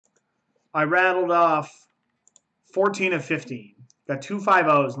I rattled off 14 of 15. Got 2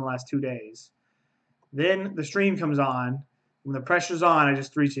 5-0s in the last 2 days. Then the stream comes on. When the pressure's on, I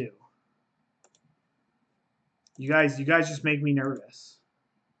just 3-2. You guys just make me nervous.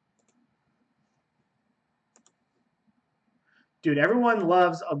 Dude, everyone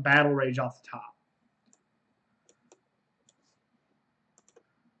loves a battle rage off the top.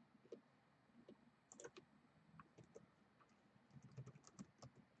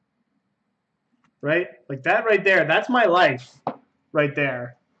 Right? Like that right there, that's my life right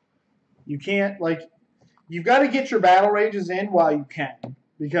there. You can't, like, you've got to get your battle rages in while you can,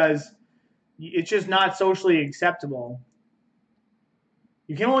 because it's just not socially acceptable.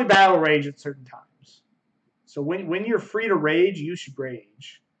 You can only battle rage at certain times. So when you're free to rage, you should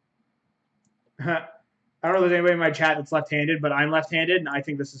rage. I don't know if there's anybody in my chat that's left-handed, but I'm left-handed, and I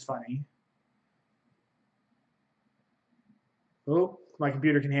think this is funny. Oh, my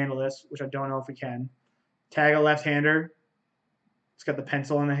computer can handle this, which I don't know if it can. Tag a left-hander. It's got the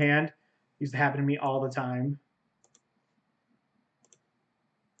pencil in the hand. Used to happen to me all the time.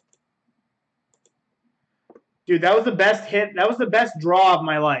 Dude, that was the best hit. That was the best draw of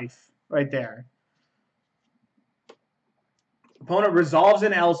my life right there. Opponent resolves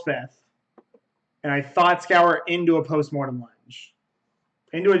an Elspeth, and I Thought Scour into a Postmortem Lunge.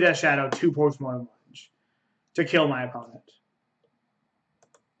 Into a Death Shadow, 2 Postmortem Lunge to kill my opponent.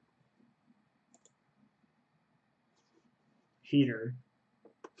 Heater.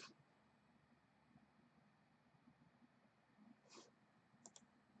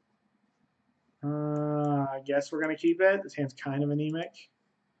 I guess we're going to keep it. This hand's kind of anemic.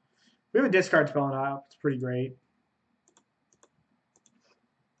 We have a discard spell up. It's pretty great.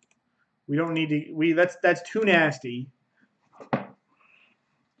 We don't need to. That's too nasty.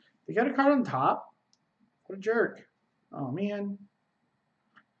 They got a card on top. What a jerk! Oh man.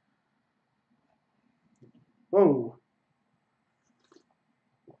 Whoa.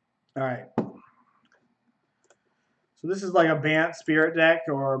 All right. So this is like a Bant Spirit deck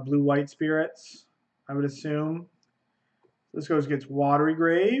or blue-white spirits, I would assume. This goes against Watery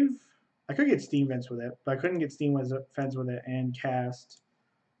Grave. I could get Steam Vents with it, but I couldn't get Steam Vents with it and cast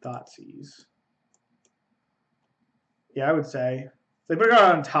Thoughtseize. Yeah, I would say. They put it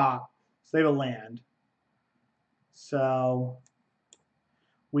on top, so they have a land. So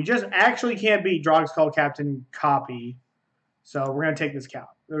we just actually can't beat Drog's Call Captain copy. So we're gonna take this cap.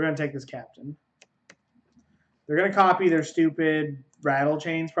 They're gonna take this captain. They're gonna copy their stupid rattle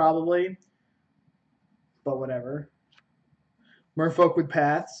chains probably, but whatever. Merfolk with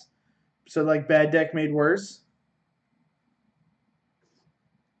paths. So like bad deck made worse.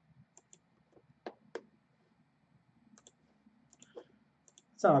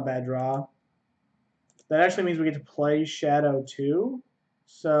 It's not a bad draw. That actually means we get to play Shadow too.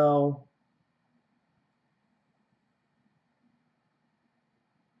 So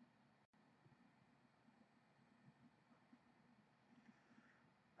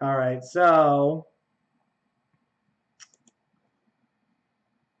all right, so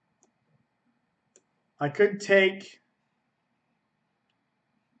I could take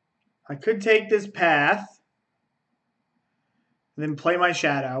this path and then play my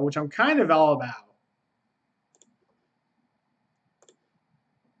Shadow, which I'm kind of all about.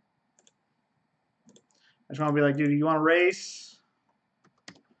 I just want to be like, dude, you want to race?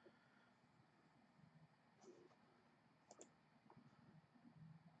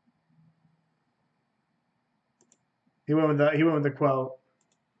 He went with the quote.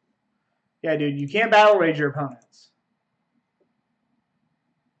 Yeah, dude, you can't battle rage your opponents.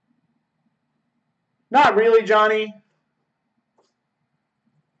 Not really, Johnny.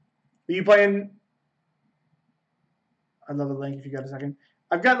 Are you playing? I'd love a link if you got a second.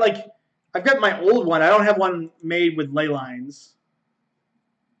 I've got my old one. I don't have one made with ley lines.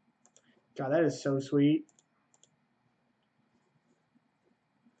 God, that is so sweet.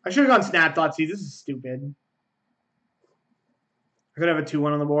 I should have gone Snap Thoughtseize. This is stupid. I could have a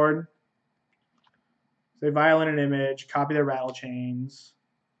 2-1 on the board. So they violate an image, copy their rattle chains.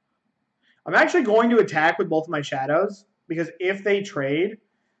 I'm actually going to attack with both of my shadows because if they trade,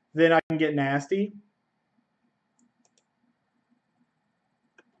 then I can get nasty.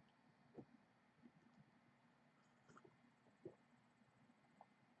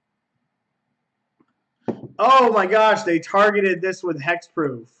 Oh my gosh, they targeted this with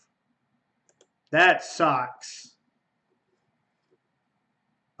hexproof. That sucks.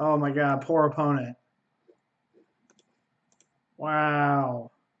 Oh my god, poor opponent.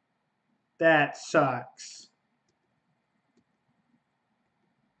 Wow. That sucks.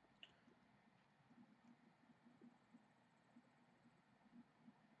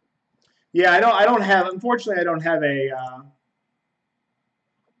 Yeah, I don't have. Unfortunately, I don't have a.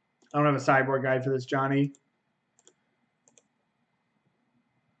 I don't have a sideboard guide for this, Johnny.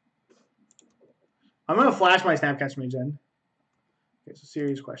 I'm gonna flash my Snapcaster Mage in. Okay, so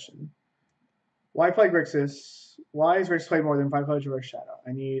serious question. Why play Grixis? Why is Grixis play more than 5 colors Reverse Shadow?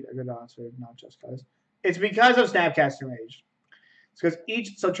 I need a good answer, not just because. It's because of Snapcaster Mage. It's because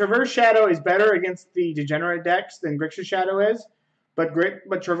so Traverse Shadow is better against the degenerate decks than Grixis Shadow is, but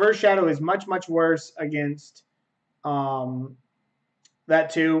Traverse Shadow is much worse against that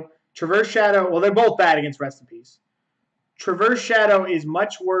too. Traverse Shadow, well, they're both bad against Rest in Peace. Traverse Shadow is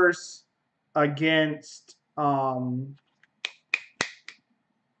much worse against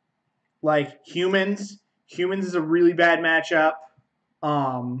like humans. Humans is a really bad matchup.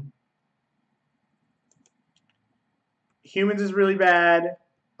 Humans is really bad.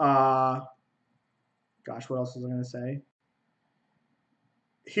 Gosh, what else was I going to say?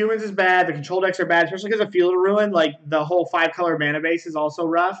 Humans is bad. The control decks are bad, especially because of Field of Ruin. Like, the whole 5-color mana base is also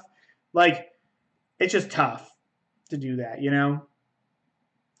rough. Like, it's just tough to do that, you know?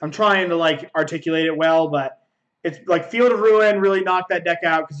 I'm trying to, like, articulate it well, but it's like Field of Ruin really knocked that deck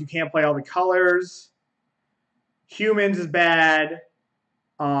out because you can't play all the colors. Humans is bad.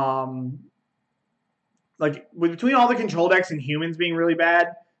 Like, between all the control decks and humans being really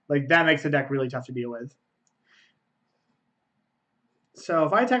bad, like, that makes the deck really tough to deal with. So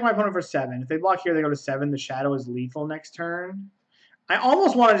if I attack my opponent for 7, if they block here, they go to 7. The Shadow is lethal next turn. I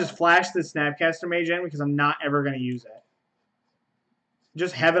almost want to just flash the Snapcaster Mage in because I'm not ever going to use it.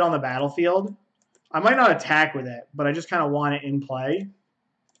 Just have it on the battlefield. I might not attack with it, but I just kind of want it in play.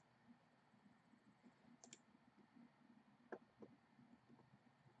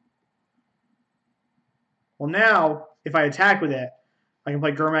 Well, now, if I attack with it, I can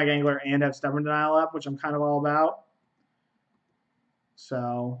play Gurmag Angler and have Stubborn Denial up, which I'm kind of all about.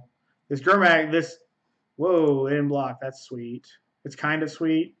 So, this Gurmag, whoa, they didn't block. That's sweet. It's kind of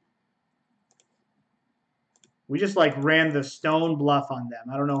sweet. We just, like, ran the stone bluff on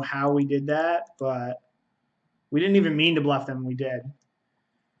them. I don't know how we did that, but we didn't even mean to bluff them. We did.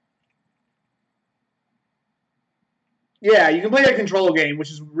 Yeah, you can play that control game,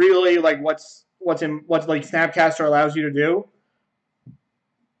 which is really, like, what's like Snapcaster allows you to do.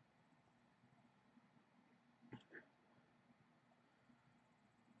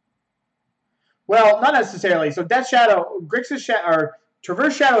 Well, not necessarily. So Death Shadow, Grixis or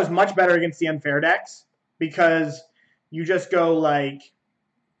Traverse Shadow is much better against the unfair decks because you just go like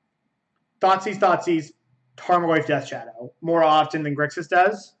Thoughtseize, Tarmogoyf, Death Shadow more often than Grixis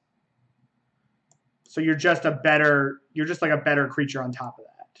does. So you're just like a better creature on top of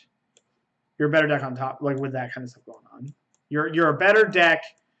that. You're a better deck on top, like with that kind of stuff going on. You're a better deck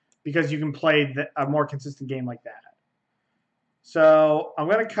because you can play a more consistent game like that. So I'm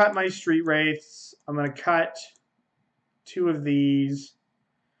going to cut my Street Wraiths. I'm going to cut 2 of these.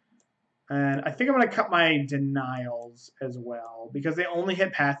 And I think I'm going to cut my Denials as well because they only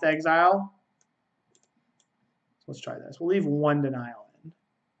hit Path to Exile. So let's try this. We'll leave 1 Denial in.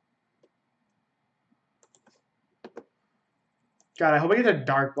 God, I hope I get a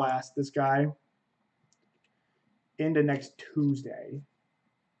Darkblast this guy into next Tuesday.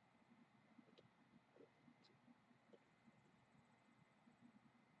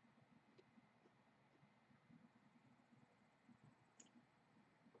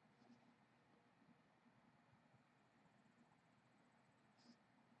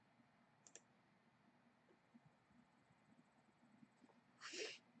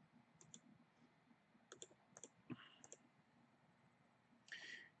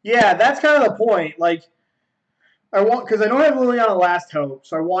 Yeah, that's kind of the point. Like, because I don't have Liliana Last Hope,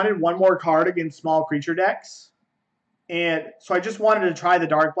 so I wanted 1 more card against small creature decks. And so I just wanted to try the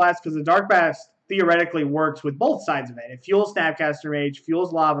Darkblast because the Darkblast theoretically works with both sides of it. It fuels Snapcaster Mage,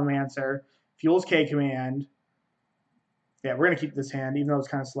 fuels Lavamancer, fuels K-Command. Yeah, we're going to keep this hand, even though it's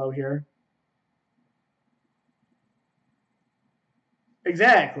kind of slow here.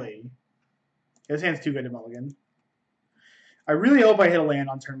 Exactly. This hand's too good to mulligan. I really hope I hit a land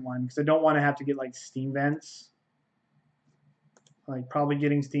on turn 1 because I don't want to have to get, like, Steam Vents. Like, probably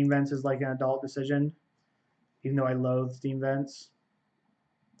getting Steam Vents is, like, an adult decision, even though I loathe Steam Vents.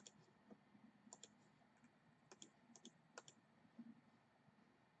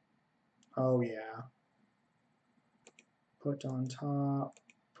 Oh, yeah. Put on top.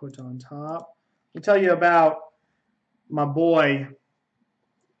 Put on top. I'll tell you about my boy,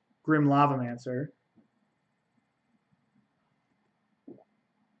 Grim Lavamancer.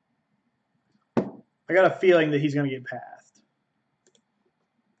 I got a feeling that he's going to get passed.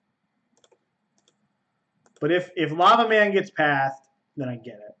 But if Lava Man gets passed, then I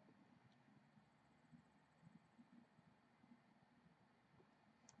get it.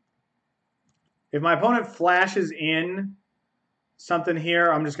 If my opponent flashes in something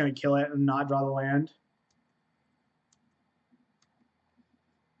here, I'm just going to kill it and not draw the land.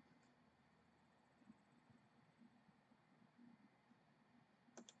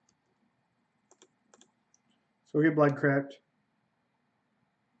 So we get Blood Crypt.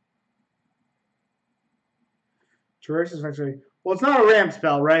 Traverse is actually... Well, it's not a ramp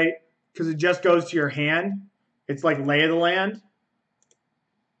spell, right? Because it just goes to your hand. It's like Lay of the Land.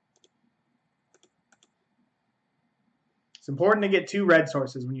 It's important to get 2 red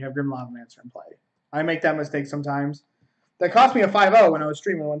sources when you have Grim Lavamancer in play. I make that mistake sometimes. That cost me a 5-0 when I was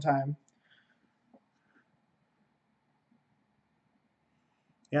streaming one time.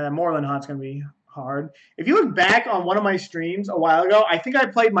 Yeah, that Moreland Hunt's going to be hard. If you look back on one of my streams a while ago, I think I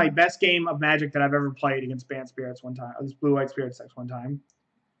played my best game of Magic that I've ever played against Bant Spirits one time. Or this Blue-White Spirit Sex one time.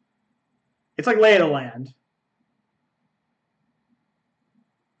 It's like Lay of the Land.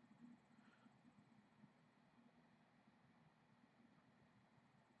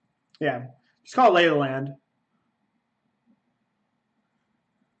 Yeah, just call it Lay of the Land.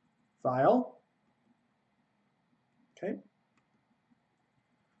 File. Okay.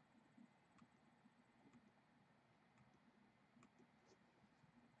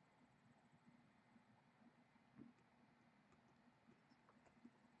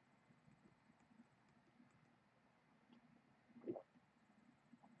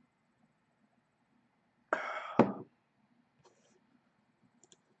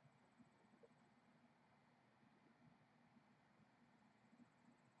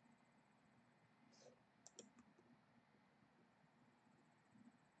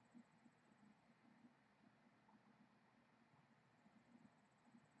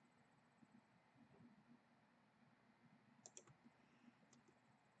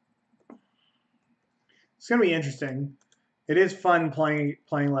 It's going to be interesting. It is fun playing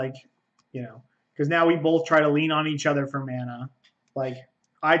like, you know, because now we both try to lean on each other for mana. Like,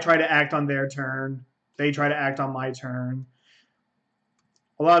 I try to act on their turn. They try to act on my turn.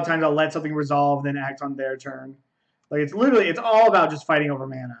 A lot of times I'll let something resolve, then act on their turn. Like, it's all about just fighting over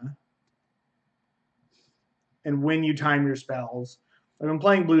mana. And when you time your spells. Like, I'm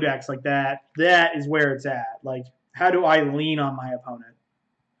playing blue decks like that. That is where it's at. Like, how do I lean on my opponent?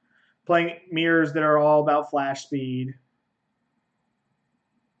 Playing mirrors that are all about flash speed.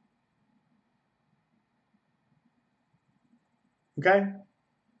 Okay?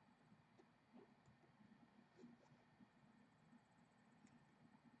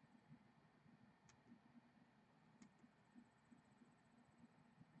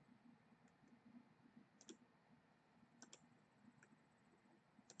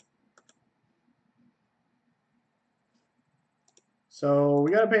 So we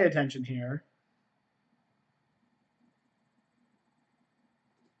got to pay attention here.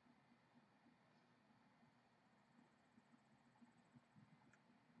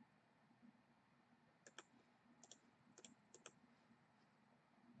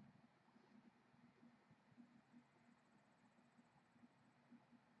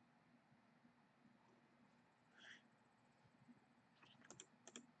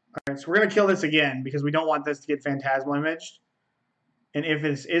 All right, so we're going to kill this again because we don't want this to get Phantasmal Imaged. And if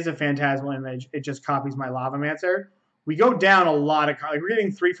this is a Phantasmal Image, it just copies my Lavamancer. We go down a lot of... Like, we're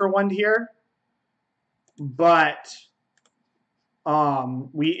getting 3 for 1 here. But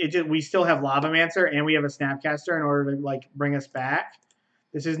we still have Lavamancer and we have a Snapcaster in order to, like, bring us back.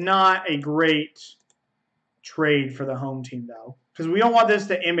 This is not a great trade for the home team, though. Because we don't want this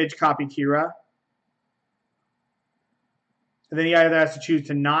to image copy Kira. And then he either has to choose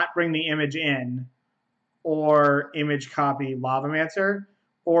to not bring the image in or image copy Lavamancer,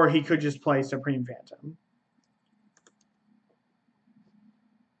 or he could just play Supreme Phantom.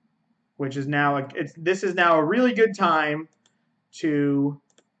 Which is now, this is now a really good time to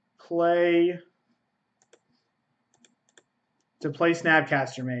play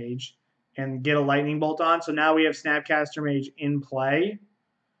Snapcaster Mage and get a Lightning Bolt on. So now we have Snapcaster Mage in play,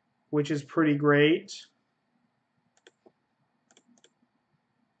 which is pretty great.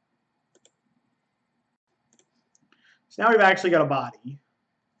 So now we've actually got a body.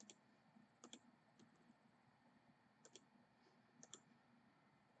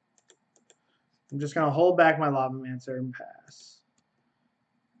 I'm just going to hold back my Lavamancer and pass.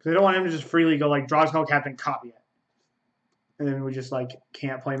 Because I don't want him to just freely go like, draw Skull Captain, copy it. And then we just like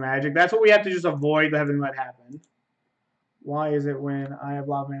can't play Magic. That's what we have to just avoid having that happen. Why is it when I have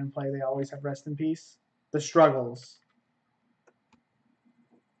Lavaman in play, they always have Rest in Peace? The struggles.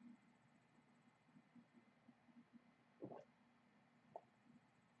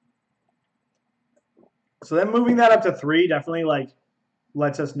 So then moving that up to 3 definitely like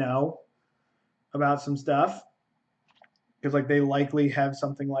lets us know. about some stuff. Because like they likely have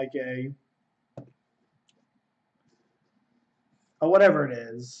something like a whatever it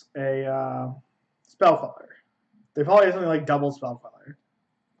is, a spell color. They probably have something like double spell color.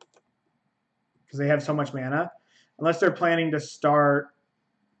 Because they have so much mana. Unless they're planning to start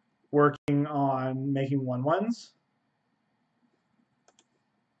working on making 1/1s.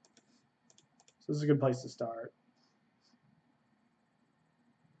 So this is a good place to start.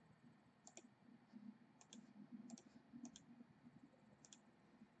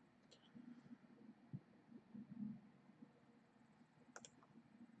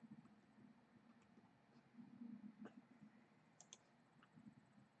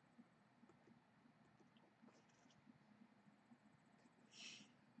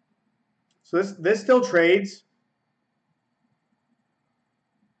 So this still trades.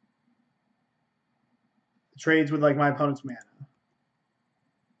 It trades with like my opponent's mana.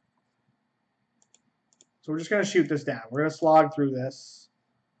 So we're just going to shoot this down. We're going to slog through this.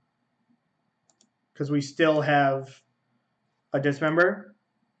 Because we still have a Dismember.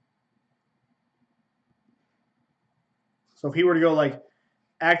 So if he were to go like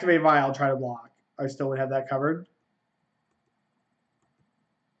activate Vial, try to block, I still would have that covered.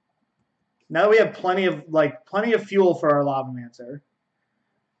 Now that we have plenty of fuel for our Lavamancer.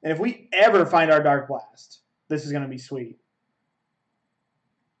 And if we ever find our Darkblast, this is going to be sweet.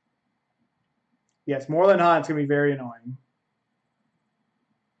 Yes, more than hot, it's going to be very annoying.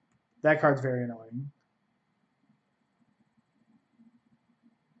 That card's very annoying.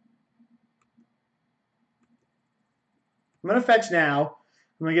 I'm going to fetch now.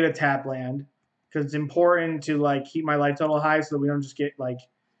 I'm going to get a tap land. Because it's important to like keep my life total high so that we don't just get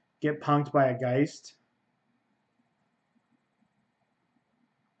punked by a Geist.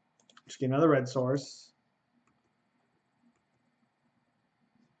 Just get another red source.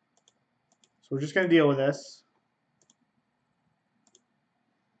 So we're just going to deal with this.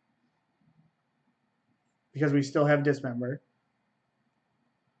 Because we still have Dismember.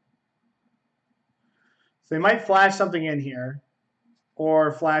 So they might flash something in here.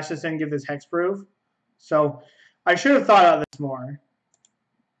 Or flash this in and give this hexproof. So I should have thought about this more.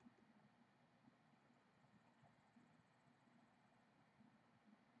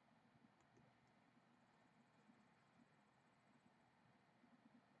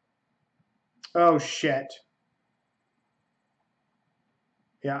 Oh, shit.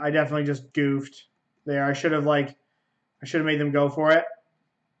 Yeah, I definitely just goofed there. I should have made them go for it.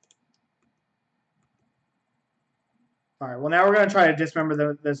 All right, well, now we're going to try to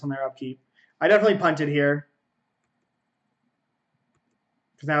dismember this on their upkeep. I definitely punted here.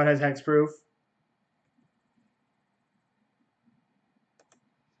 Because now it has hexproof.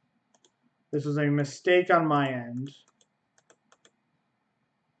 This was a mistake on my end.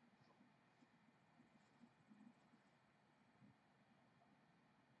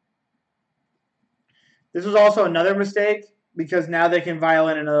 This was also another mistake because now they can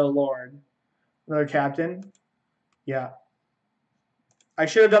violate another lord, another captain. Yeah. I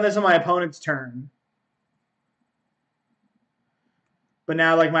should have done this on my opponent's turn. But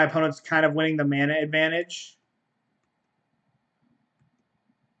now like my opponent's kind of winning the mana advantage.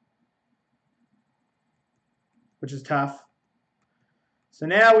 Which is tough. So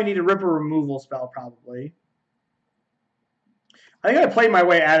now we need to rip a removal spell probably. I think I played my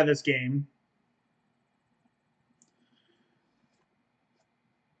way out of this game.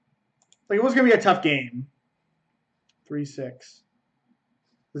 Like it was going to be a tough game. 3-6.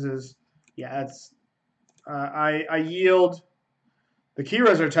 This is, yeah, that's, I yield. The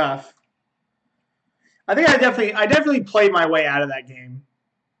Kiras are tough. I think I definitely played my way out of that game.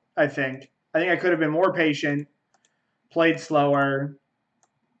 I think I could have been more patient, played slower.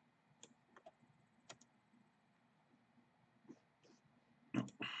 All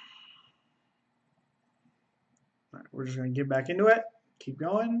right, we're just going to get back into it. Keep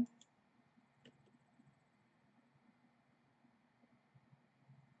going.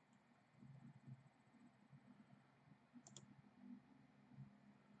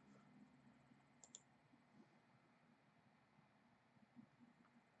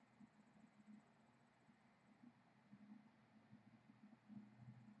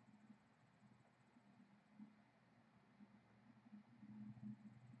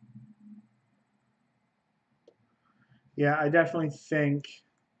 Yeah, I definitely think.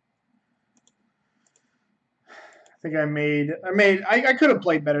 I think I could have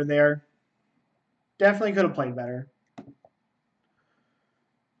played better there. Definitely could have played better.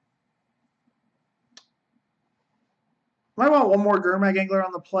 I want one more Gurmag Angler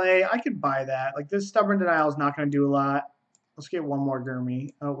on the play. I could buy that. Like this Stubborn Denial is not going to do a lot. Let's get one more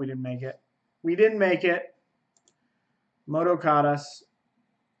Gurmy. Oh, we didn't make it. We didn't make it. Moto caught us.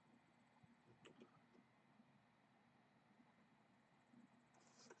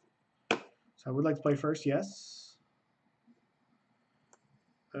 So I would like to play first, yes.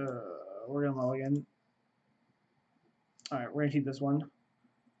 We're going to mulligan. All right, we're going to keep this one.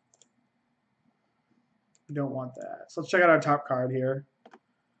 We don't want that. So let's check out our top card here.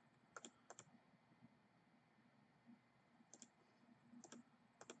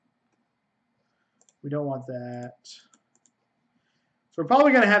 We don't want that. So we're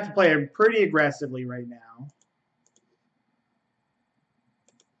probably going to have to play it pretty aggressively right now.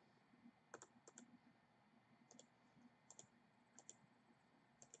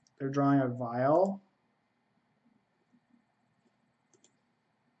 They're drawing a vial.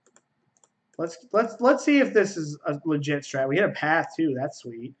 Let's see if this is a legit strat. We hit a path too. That's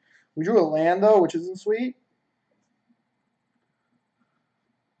sweet. We drew a land though, which isn't sweet.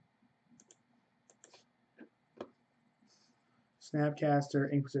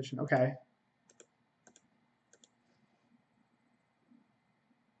 Snapcaster, Inquisition. Okay.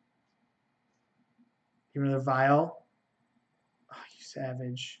 Give me another vial. Oh, you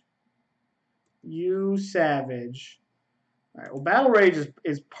savage. You savage. All right. Well, Battle Rage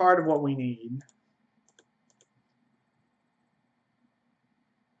is part of what we need.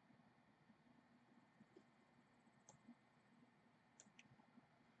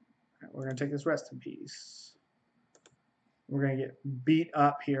 All right, we're gonna take this rest in peace. We're gonna get beat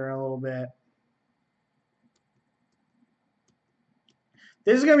up here in a little bit.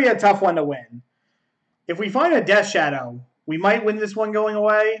 This is gonna be a tough one to win. If we find a Death Shadow, we might win this one going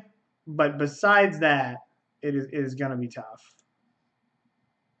away. But besides that, it is gonna be tough.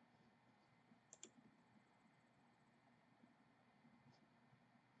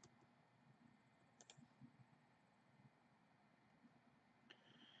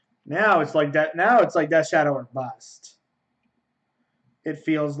 Now it's like that. Now it's like Death Shadow or bust. It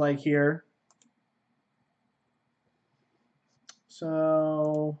feels like here.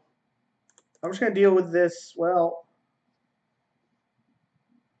 So I'm just gonna deal with this. Well,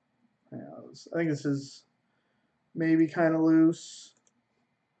 I think this is maybe kind of loose.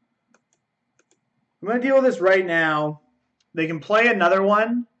 I'm gonna deal with this right now. They can play another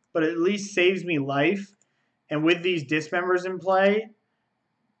one, but it at least saves me life. And with these Dismembers in play,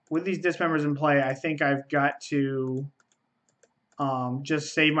 I think I've got to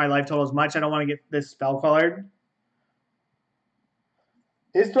just save my life total as much. I don't want to get this spell colored.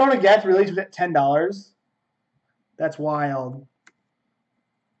 Is Throne of Geth released at $10? That's wild.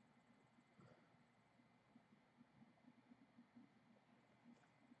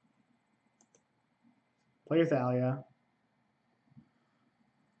 Play your Thalia.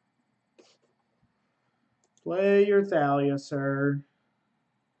 Play your Thalia, sir.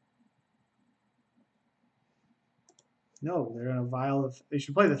 No, they're going to vial. They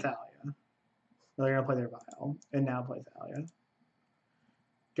should play the Thalia. No, they're going to play their vial. And now play Thalia.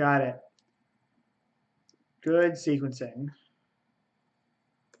 Got it. Good sequencing.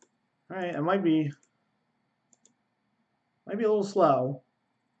 All right, it might be a little slow.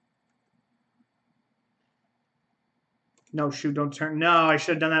 No, shoot, don't turn. No, I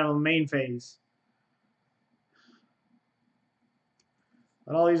should have done that on the main phase.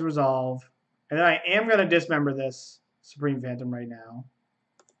 Let all these resolve. And then I am going to dismember this Supreme Phantom right now.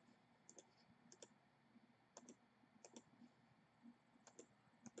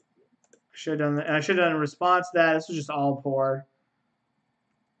 I should have done a response to that. This was just all poor.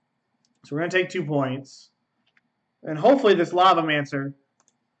 So we're going to take 2 points. And hopefully this Lavamancer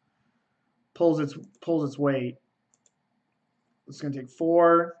pulls its weight. It's going to take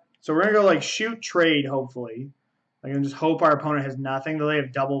 4. So we're going to go like shoot trade, hopefully. I can just hope our opponent has nothing. Though they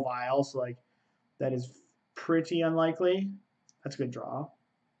have double vial, so like that is pretty unlikely. That's a good draw.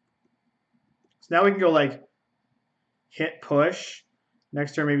 So now we can go like hit push.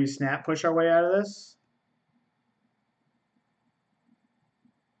 Next turn maybe snap push our way out of this.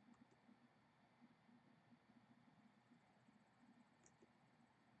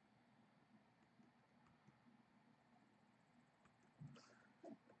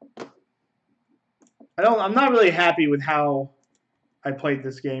 I'm not really happy with how I played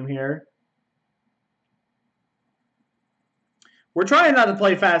this game here. We're trying not to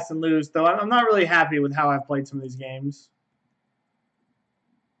play fast and loose, though I'm not really happy with how I've played some of these games.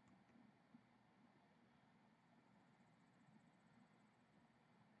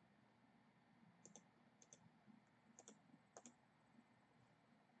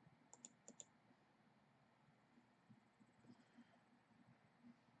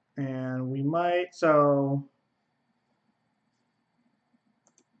 And we might, so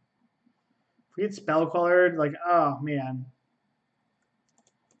If we get spell colored, like, oh man.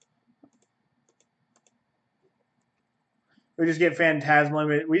 We just get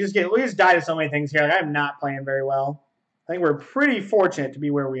Phantasmal. We just die to so many things here. Like, I'm not playing very well. I think we're pretty fortunate to be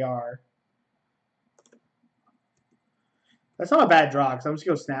where we are. That's not a bad draw, because I'm just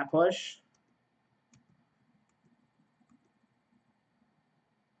going to go Snap Push.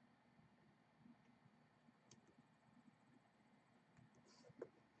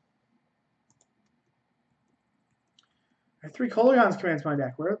 I have 3 Kolaghans commands my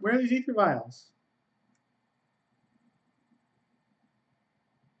deck. Where are these Ether Vials?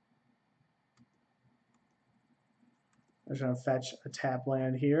 I'm just going to fetch a tap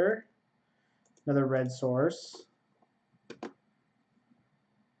land here. Another red source.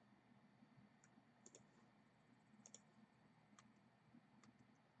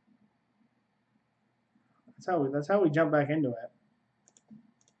 That's how we jump back into it.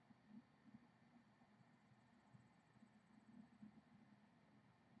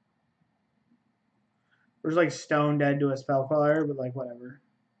 We're just like stone dead to a spell queller, but like whatever.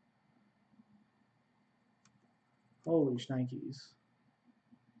 Holy shnikes.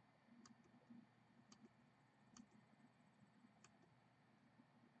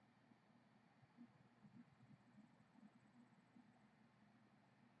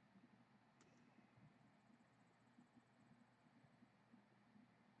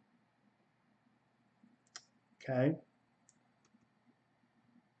 Okay.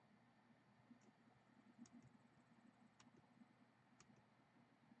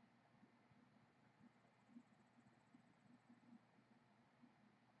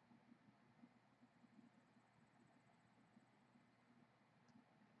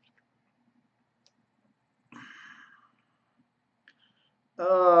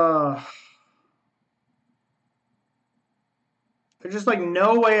 There's just like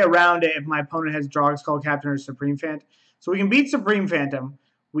no way around it if my opponent has Drogskull Captain or Supreme Phantom. So we can beat Supreme Phantom.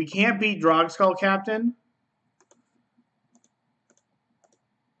 We can't beat Drogskull Captain.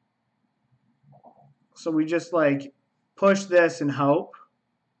 So we just like push this and hope.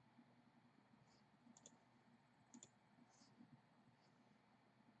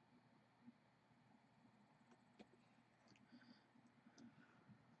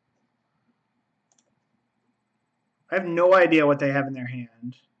 I have no idea what they have in their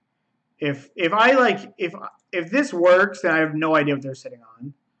hand. If this works, then I have no idea what they're sitting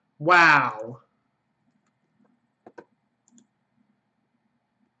on. Wow.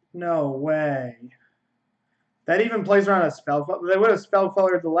 No way. That even plays around a spell. They would have spell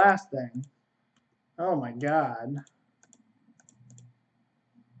colored the last thing. Oh my god.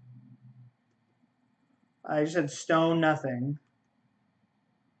 I just had stone nothing.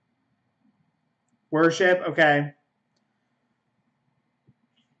 Worship, okay.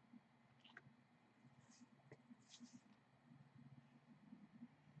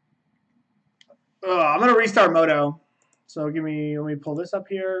 I'm gonna restart Moto. So let me pull this up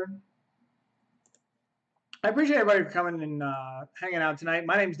here. I appreciate everybody for coming and hanging out tonight.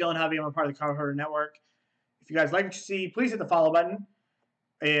 My name is Dylan Hovey. I'm a part of the Card Hoarder Network. If you guys like what you see, please hit the follow button.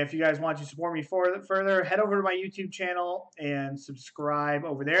 If you guys want to support me further, head over to my YouTube channel and subscribe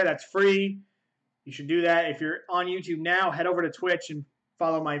over there. That's free. You should do that. If you're on YouTube now, head over to Twitch and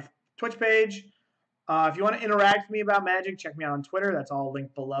follow my Twitch page. If you want to interact with me about Magic, check me out on Twitter. That's all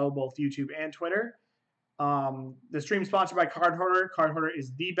linked below, both YouTube and Twitter. The stream is sponsored by Card Hoarder. Card Hoarder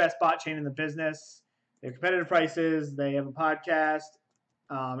is the best bot chain in the business. They have competitive prices. They have a podcast.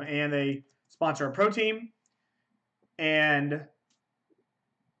 And they sponsor a pro team. And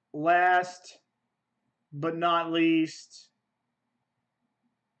last but not least,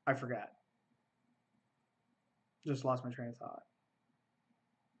 I forgot. Just lost my train of thought.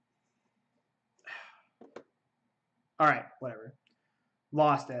 All right, whatever.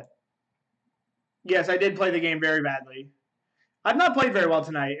 Lost it. Yes, I did play the game very badly. I've not played very well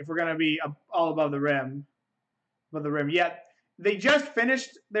tonight, if we're going to be all above the rim. Yeah, they just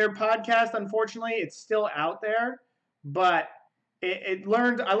finished their podcast, unfortunately. It's still out there. But I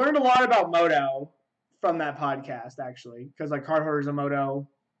learned a lot about Moto from that podcast, actually. Because, like, Card Hoarder's a Moto.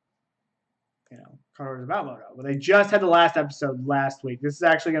 You know, Card Hoarder's about Moto. But they just had the last episode last week. This is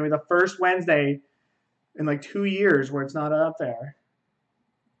actually going to be the first Wednesday in, like, 2 years where it's not up there.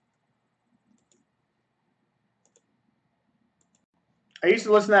 I used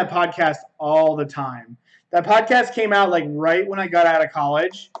to listen to that podcast all the time. That podcast came out like right when I got out of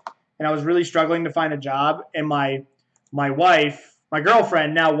college, and I was really struggling to find a job. And my wife, my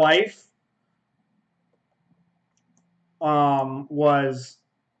girlfriend, now wife, was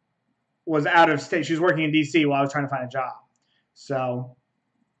out of state. She was working in DC while I was trying to find a job. So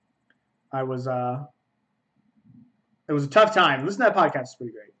it was a tough time. Listen to that podcast; it's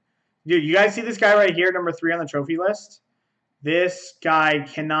pretty great. Dude, you guys see this guy right here, number 3 on the trophy list? This guy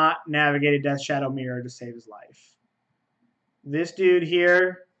cannot navigate a Death Shadow Mirror to save his life. This dude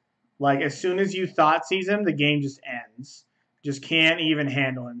here, like as soon as you Thoughtseize him, the game just ends. Just can't even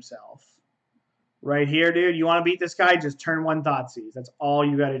handle himself. Right here, dude, you want to beat this guy? Just turn 1 Thoughtseize. That's all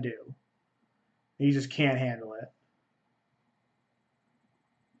you got to do. He just can't handle it.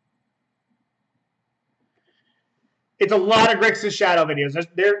 It's a lot of Grixis Shadow videos.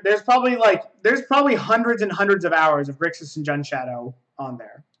 There's probably hundreds and hundreds of hours of Grixis and Jund Shadow on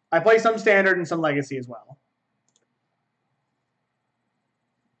there. I play some Standard and some Legacy as well.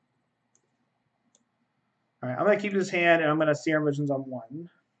 All right, I'm going to keep this hand, and I'm going to Serum Visions on 1.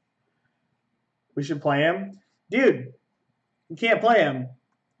 We should play him. Dude, you can't play him.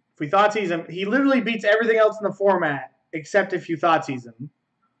 If we Thoughtseize him, he literally beats everything else in the format, except if you Thoughtseize him.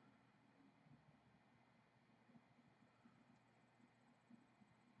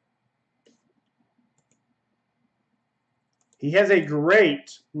 He has a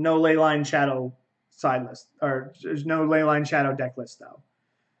great no Leyline Shadow side list, or there's no Leyline Shadow deck list though.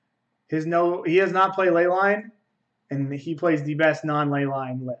 He does not play Leyline, and he plays the best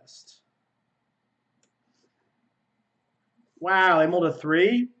non-Leyline list. Wow, they mulled a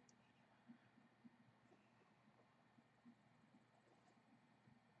 3.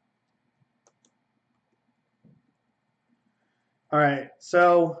 All right,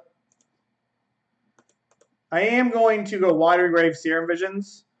 so I am going to go Watery Grave Serum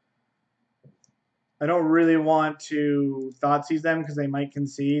Visions. I don't really want to Thoughtseize them because they might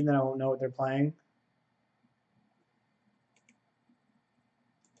concede and then I won't know what they're playing.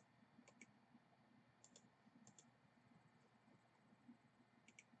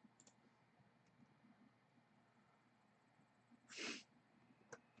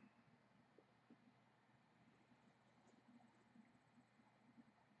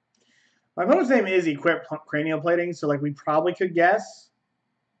 My opponent's name is Equip Cranial Plating, so like we probably could guess.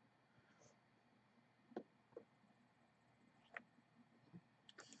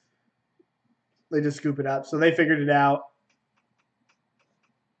 They just scoop it up, so they figured it out.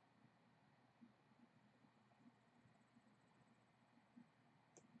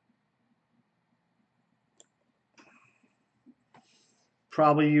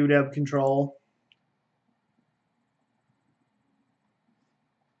 Probably UW control.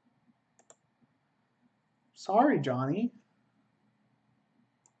 Sorry, Johnny.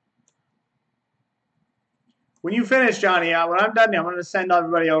 When you finish, Johnny, when I'm done now, I'm going to send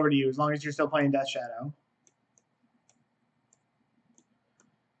everybody over to you as long as you're still playing Death Shadow.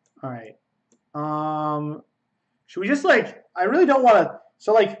 All right. Should we just like, I really don't want to,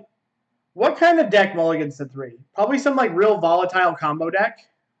 so like, what kind of deck mulligans to 3? Probably some like real volatile combo deck.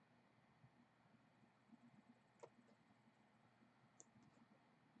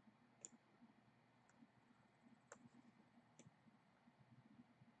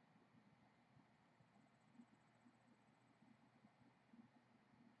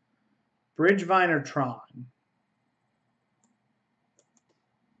 Bridgevine or Tron?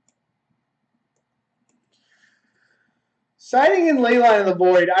 Siding in Leyline of the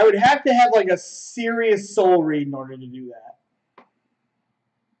Void, I would have to have like a serious soul read in order to do that.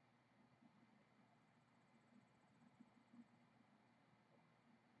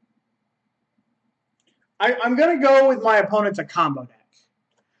 I'm going to go with my opponent's a combo deck.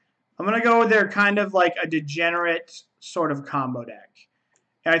 I'm going to go with their kind of like a degenerate sort of combo deck.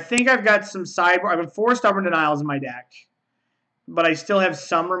 And I think I've got some sideboard. I've got 4 Stubborn Denials in my deck. But I still have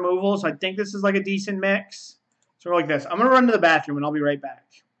some removal, so I think this is like a decent mix. So we're like this. I'm going to run to the bathroom, and I'll be right back.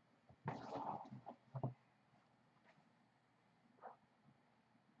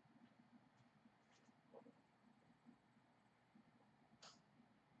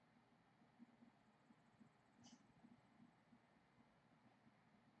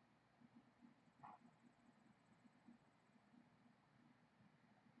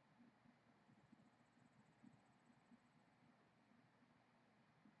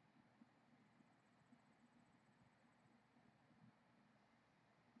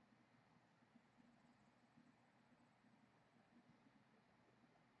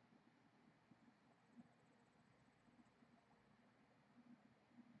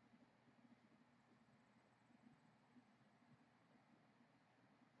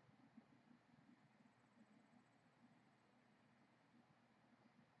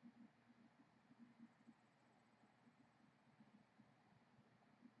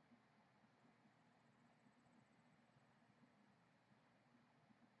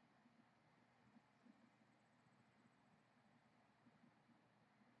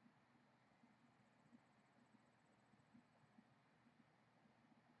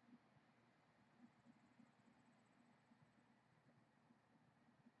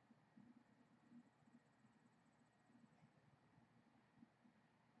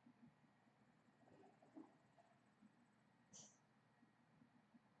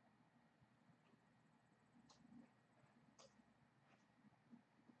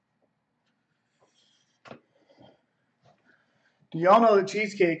 Do y'all know that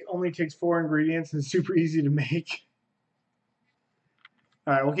cheesecake only takes 4 ingredients and is super easy to make?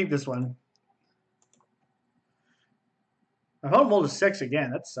 All right, we'll keep this one. I hope mold is 6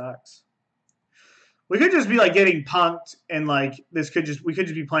 again. That sucks. We could just be like getting punked and like we could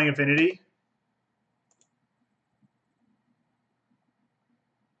just be playing Affinity.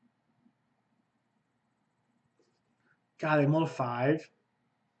 God, they mold a 5.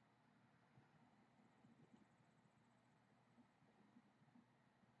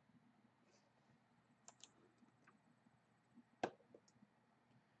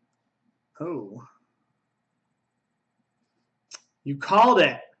 Oh. You called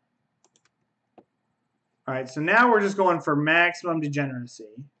it. All right, so now we're just going for maximum degeneracy.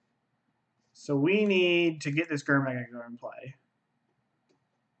 So we need to get this Gurmag Angler in play.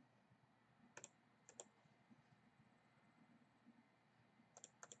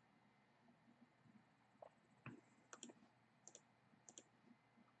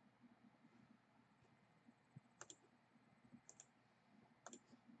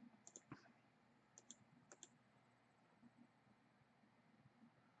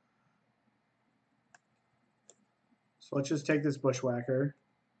 So let's just take this Bushwhacker.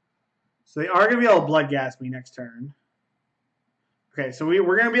 So they are going to be able to Blood Gas me next turn. Okay, so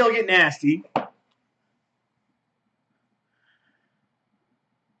we're going to be able to get nasty. I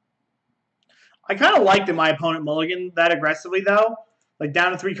kind of like that my opponent mulligan that aggressively, though. Like,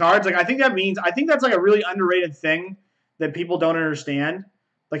 down to 3 cards. Like, I think that's like a really underrated thing that people don't understand.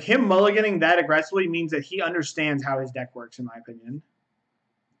 Like, him mulliganing that aggressively means that he understands how his deck works, in my opinion.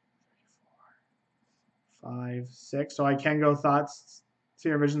 5, 6. So I can go Thoughts,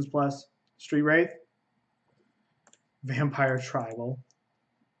 Serum Visions plus Street Wraith. Vampire Tribal.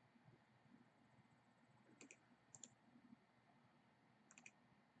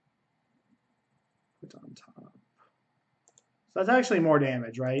 Put on top. So that's actually more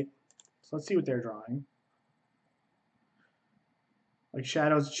damage, right? So let's see what they're drawing. Like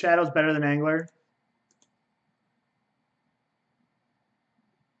Shadow's better than Angler.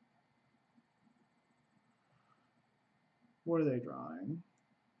 What are they drawing?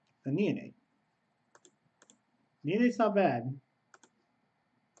 A Neonate. Neonate's not bad.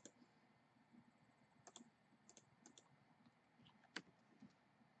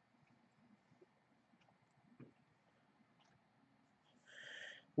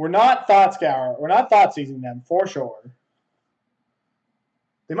 We're not Thought Scour. We're not Thoughtseizing them, for sure.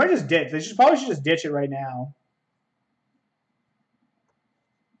 They might just ditch. They probably should just ditch it right now.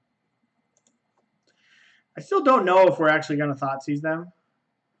 I still don't know if we're actually going to Thoughtseize them.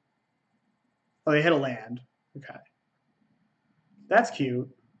 Oh, they hit a land. Okay. That's cute.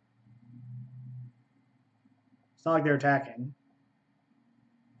 It's not like they're attacking.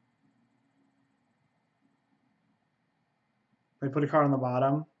 They put a card on the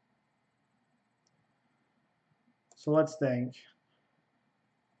bottom. So let's think.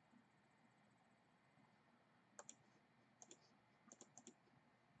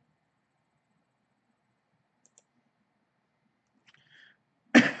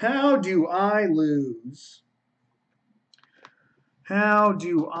 How do I lose? How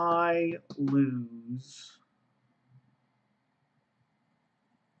do I lose?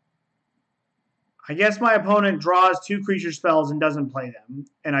 I guess my opponent draws 2 creature spells and doesn't play them,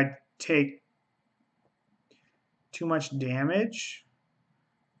 and I take too much damage.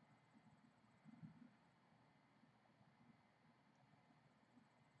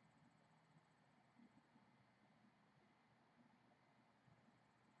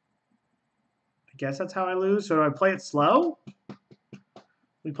 I guess that's how I lose. So do I play it slow?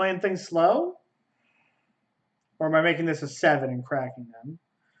 We playing things slow? Or am I making this a 7 and cracking them?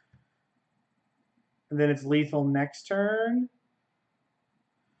 And then it's lethal next turn.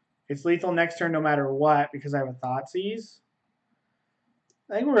 It's lethal next turn no matter what because I have a Thoughtseize.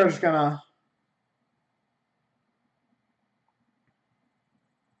 I think we're just gonna...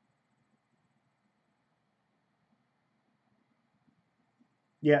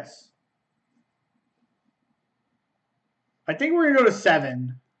 Yes. I think we're gonna go to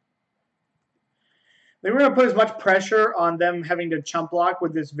 7. I think we're gonna put as much pressure on them having to chump block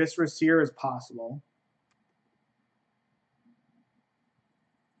with this Viscera Seer as possible.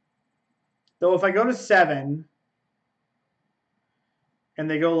 Though if I go to 7 and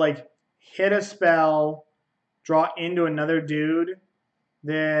they go like hit a spell, draw into another dude,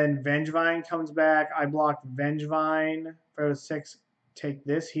 then Vengevine comes back. I block Vengevine. If I go to 6, take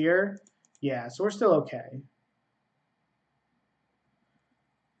this here. Yeah, so we're still okay.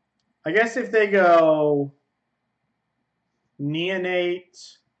 I guess if they go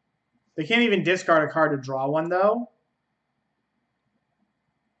Neonate, they can't even discard a card to draw one though.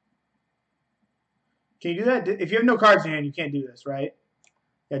 Can you do that? If you have no cards in hand, you can't do this, right?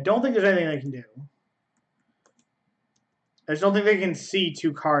 Yeah, I don't think there's anything they can do. I just don't think they can see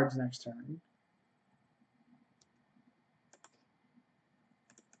 2 cards next turn.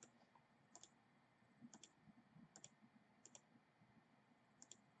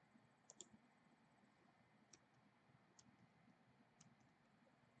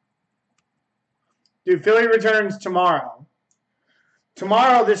 Dude, Philly returns tomorrow.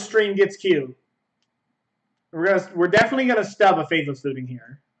 Tomorrow, this stream gets cute. We're definitely gonna stub a Faithless Looting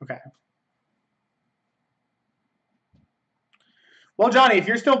here. Okay. Well, Johnny, if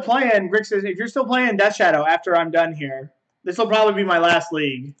you're still playing Grixis, if you're still playing Death Shadow after I'm done here, this will probably be my last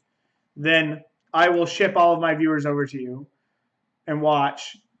league. Then I will ship all of my viewers over to you and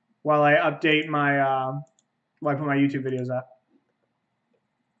watch while I update my while I put my YouTube videos up.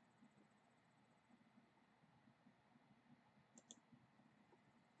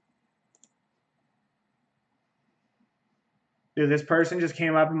 Dude, this person just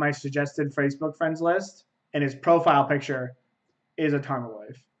came up in my suggested Facebook friends list, and his profile picture is a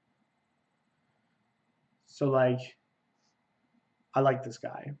Tarmogoyf. So, like, I like this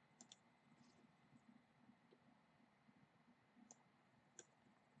guy.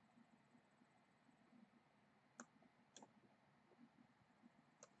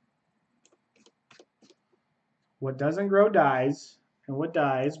 What doesn't grow dies, and what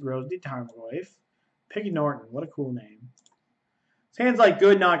dies grows the Tarmogoyf. Piggy Norton, what a cool name. His hand's like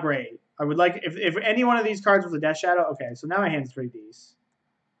good, not great. I would like, if any one of these cards was a Death Shadow, okay, so now my hand's 3Ds.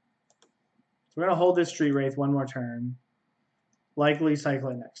 So we're going to hold this Street Wraith one more turn. Likely cycle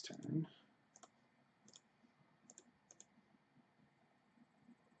it next turn.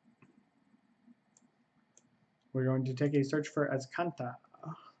 We're going to take a search for Azcanta.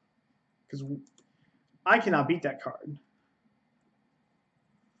 Because I cannot beat that card.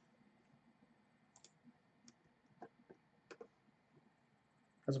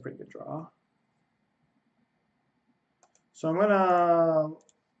 That's a pretty good draw. So I'm going to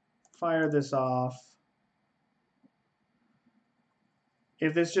fire this off.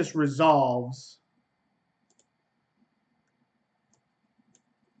 If this just resolves,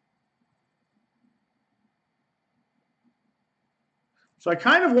 so I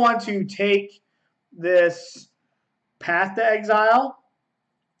kind of want to take this Path to Exile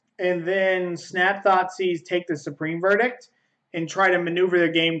and then snap Thoughtseize, take the Supreme Verdict, and try to maneuver the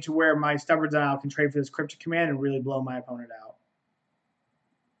game to where my Stubborn Denial can trade for this Cryptic Command and really blow my opponent out.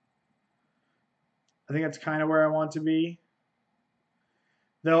 I think that's kind of where I want to be.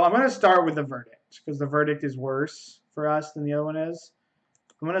 Though I'm going to start with the Verdict, because the Verdict is worse for us than the other one is.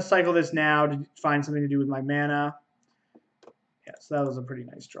 I'm going to cycle this now to find something to do with my mana. Yeah, so that was a pretty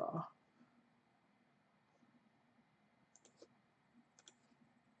nice draw.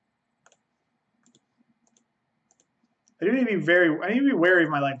 I need to be wary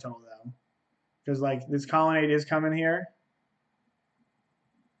of my life total, though. Because, like, this Colonnade is coming here.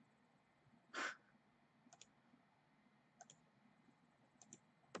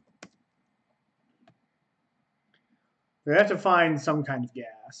 We have to find some kind of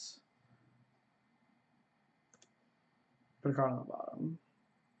gas. Put a card on the bottom.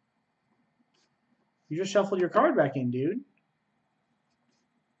 You just shuffled your card back in, dude.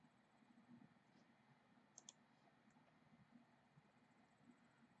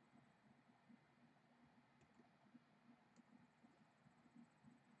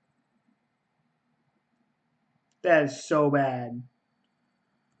 That is so bad.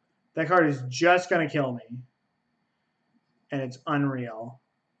 That card is just going to kill me. And it's unreal.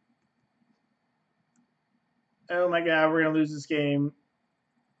 Oh my god, we're going to lose this game.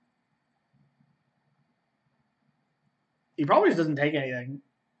 He probably just doesn't take anything.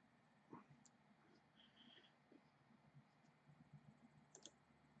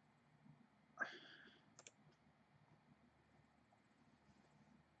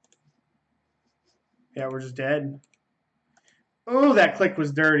 Yeah, we're just dead. Oh, that click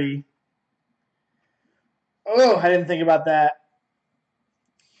was dirty. Oh, I didn't think about that.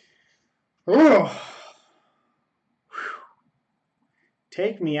 Oh.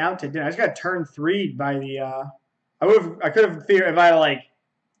 Take me out to dinner. I just got turn 3 by the I could have if I had like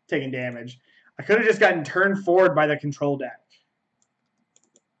taken damage. I could have just gotten turn 4 by the control deck.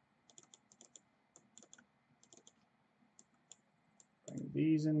 Bring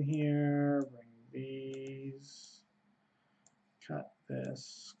these in here, bring these. Cut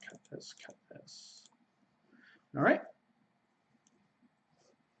this, cut this, cut this. All right.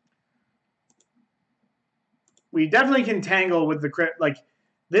 We definitely can tangle with the crypt. Like,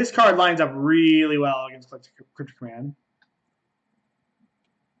 this card lines up really well against Cryptic Command.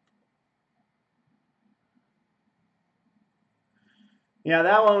 Yeah,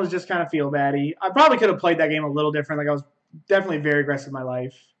 that one was just kind of feel baddy. I probably could have played that game a little different. Like I was definitely very aggressive in my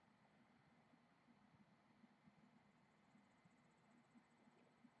life.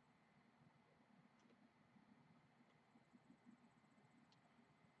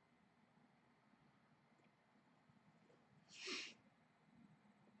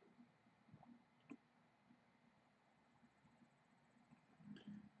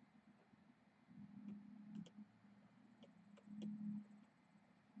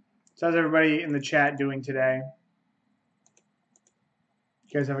 So how's everybody in the chat doing today?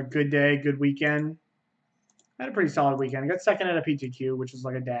 You guys have a good day, good weekend? I had a pretty solid weekend. I got second at a PTQ, which is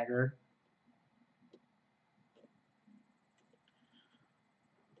like a dagger.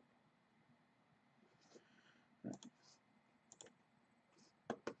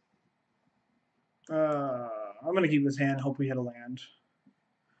 I'm going to keep this hand, hope we hit a land.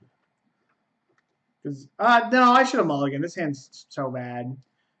 Because no, I should have mulliganed. This hand's so bad.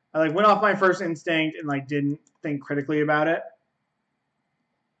 I like went off my first instinct and like didn't think critically about it.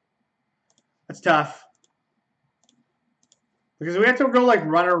 That's tough. Because we have to go like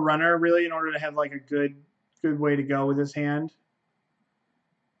runner really in order to have like a good way to go with this hand.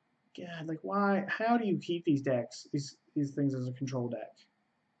 God, like why? How do you keep these decks, these things as a control deck?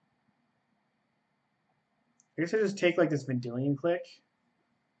 I guess I just take like this Vendilion Click.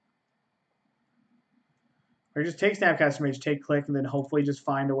 Or just take Snapcaster Mage, take Click, and then hopefully just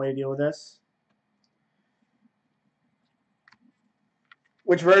find a way to deal with this.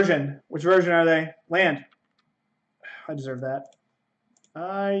 Which version? Which version are they? Land. I deserve that.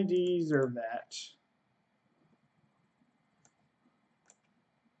 I deserve that.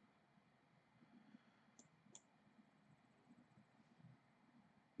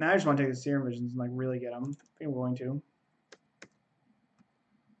 Now I just want to take the Serum Visions and like really get them. I think I'm going to.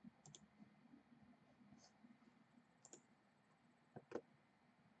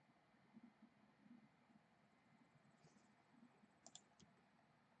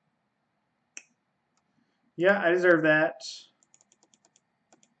 Yeah, I deserve that.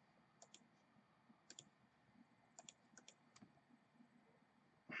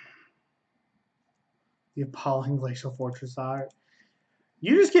 The Appalling Glacial Fortress art.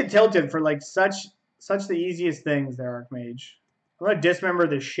 You just get tilted for like such the easiest things there, Archmage. I'm gonna dismember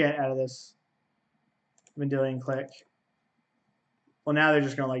the shit out of this Vendilion Click. Well, now they're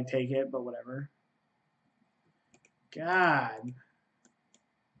just gonna like take it, but whatever. God.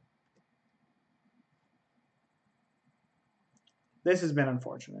 This has been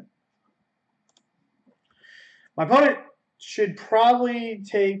unfortunate. My opponent should probably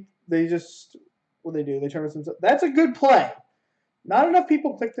take. They just what they do. They turn themselves. That's a good play. Not enough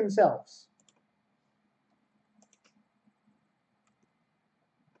people click themselves.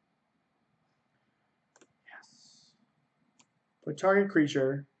 Yes. Put target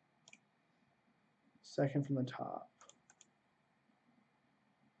creature second from the top.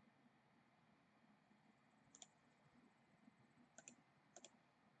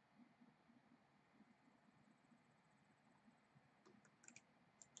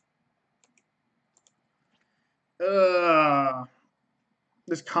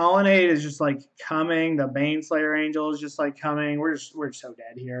 This Colonnade is just like coming. The Baneslayer Angel is just like coming. We're so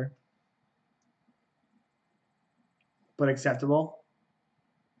dead here. But acceptable.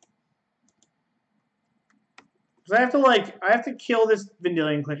 Because I have to kill this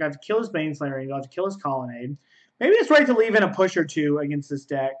Vendilion Click. I have to kill this Baneslayer Angel. I have to kill this Colonnade. Maybe it's right to leave in a push or two against this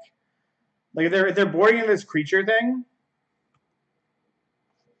deck. Like if they're boarding in this creature thing.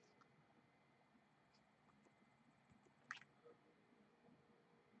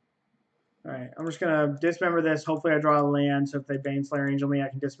 All right, I'm just gonna dismember this. Hopefully, I draw a land. So if they Baneslayer Angel me, I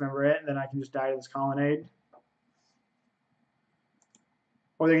can dismember it, and then I can just die to this Colonnade.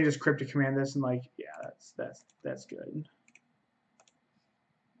 Or they can just Cryptic Command this and like, yeah, that's good.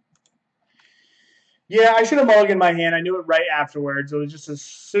 Yeah, I should have mulliganed my hand. I knew it right afterwards. It was just a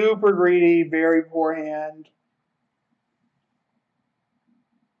super greedy, very poor hand.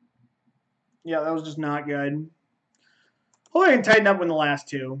 Yeah, that was just not good. Hopefully I can tighten up in the last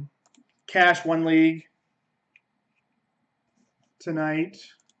two. Cash one league tonight.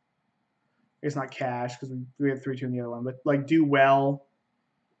 It's not cash because we have 3-2 in the other one, but like do well.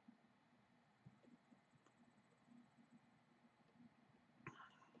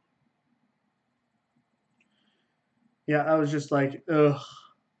 Yeah, I was just like, ugh.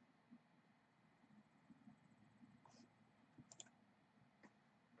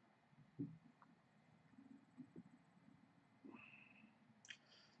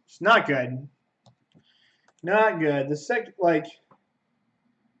 It's not good. Not good. The second, like,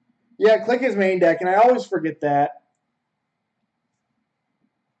 yeah, click his main deck, and I always forget that.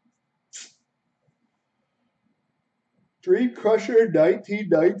 Street Crusher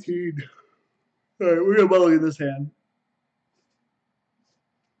 1919. Alright, we're gonna mulligan this hand.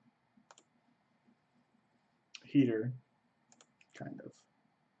 Heater. Kind of.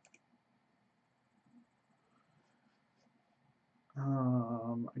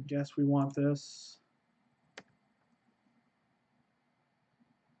 I guess we want this.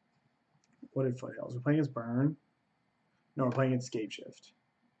 What did Foothills? We're playing against Burn? No, we're playing against Scape Shift.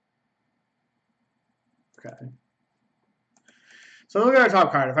 Okay. So look at our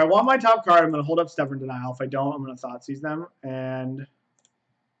top card. If I want my top card, I'm going to hold up Stubborn Denial. If I don't, I'm going to Thoughtseize them. And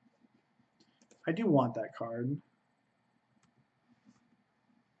I do want that card.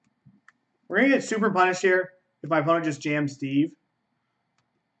 We're going to get super punished here if my opponent just jams Steve.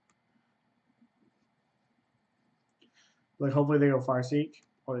 Like, hopefully they go Farseek.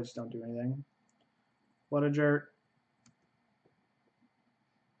 Or they just don't do anything. What a jerk.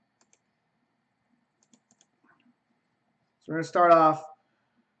 So we're going to start off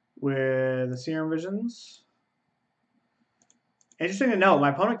with the Serum Visions. Interesting to note, my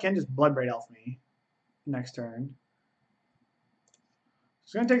opponent can just Bloodbraid Elf me next turn.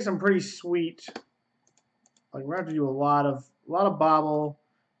 It's going to take some pretty sweet. Like, we're going to have to do a lot of Bauble,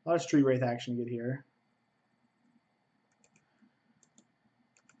 a lot of Street Wraith action to get here.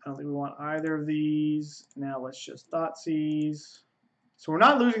 I don't think we want either of these. Now let's just Thoughtseize. So we're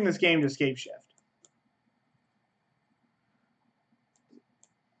not losing this game to Scape Shift.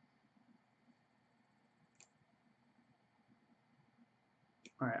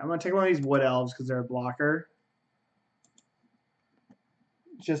 Alright, I'm going to take one of these Wood Elves because they're a blocker.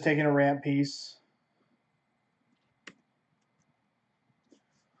 Just taking a ramp piece.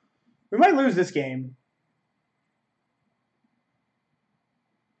 We might lose this game.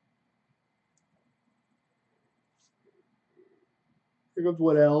 Here goes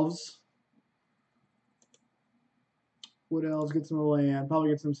Wood Elves. Wood Elves get some land. Probably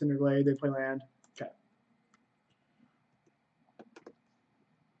get some Cinderglade. They play land. Okay.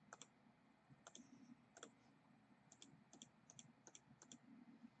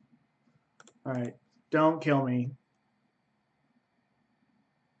 Alright. Don't kill me.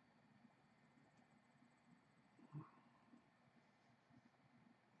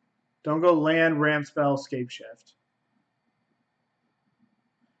 Don't go land, ramp spell, Scape Shift.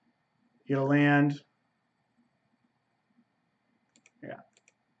 Get a land. Yeah.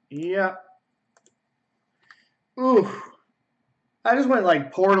 Yeah. Ooh. I just went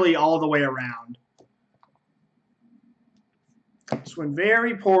like poorly all the way around. Just went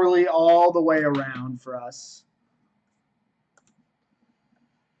very poorly all the way around for us.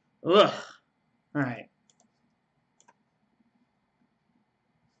 Ugh. All right.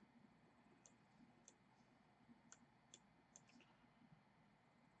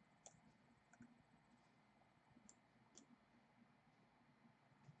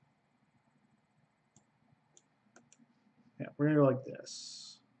 Yeah, we're going to go like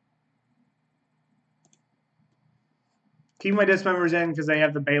this. Keep my Dismembers in because they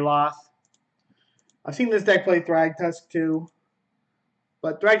have the Baloth. I've seen this deck play Thragtusk too.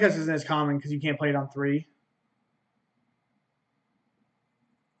 But Thragtusk isn't as common because you can't play it on 3.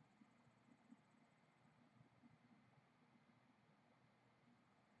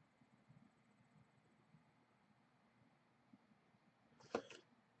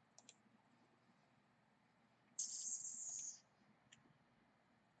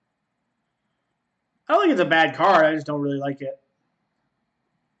 I don't think it's a bad card. I just don't really like it.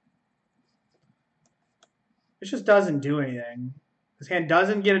 It just doesn't do anything. This hand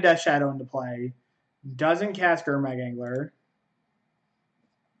doesn't get a Death Shadow into play. Doesn't cast Gurmag Angler.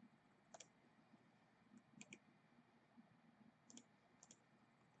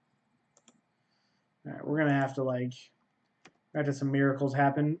 All right, we're going to have to, like, have some miracles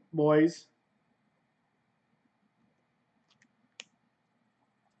happen, boys.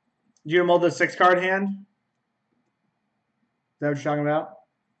 Do you mold the 6-card hand? Is that what you're talking about?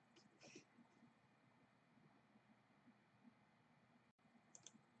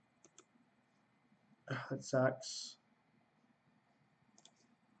 Ugh, that sucks.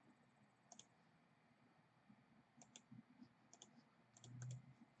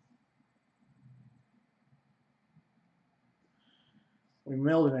 We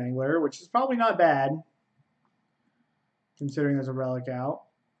milled an Angler, which is probably not bad, considering there's a Relic out.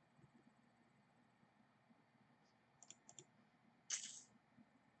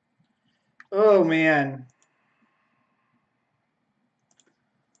 Oh, man.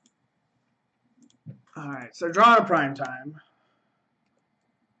 All right, so drawing a prime time.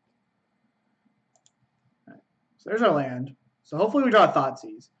 All right, so there's our land. So hopefully we draw a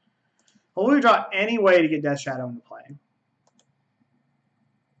Thoughtseize. Hopefully we draw any way to get Death Shadow into play.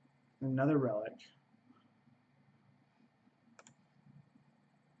 Another relic.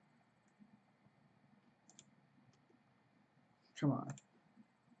 Come on.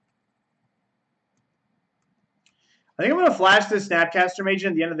 I think I'm going to flash this Snapcaster Mage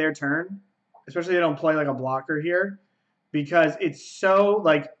at the end of their turn. Especially if they don't play like a blocker here. Because it's so,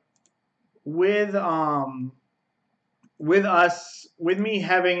 like, with me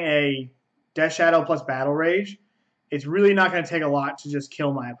having a Death Shadow plus Battle Rage, it's really not going to take a lot to just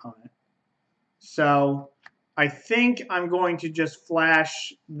kill my opponent. So I think I'm going to just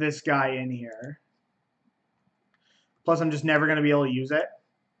flash this guy in here. Plus, I'm just never going to be able to use it.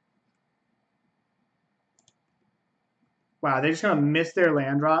 Wow, they're just going to miss their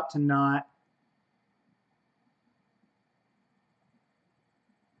land drop to not...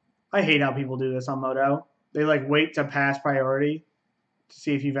 I hate how people do this on Moto. They, like, wait to pass priority to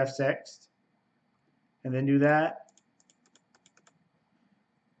see if you've F6'd. And then do that.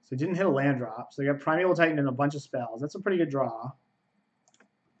 So they didn't hit a land drop. So they got Primeval Titan and a bunch of spells. That's a pretty good draw.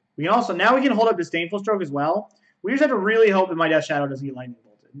 We can also... Now we can hold up Disdainful Stroke as well. We just have to really hope that my Death Shadow doesn't get lightning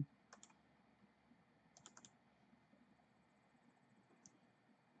bolted.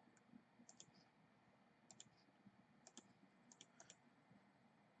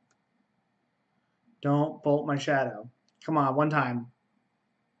 Don't bolt my shadow. Come on, one time.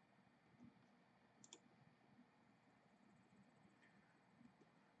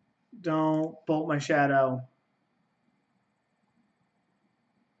 Don't bolt my shadow.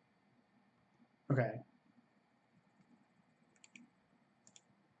 Okay.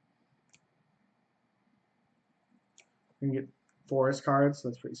 We can get forest cards, so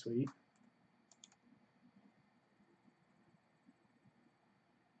that's pretty sweet.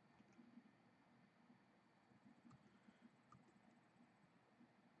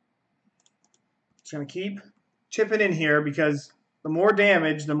 Just gonna keep chipping in here because the more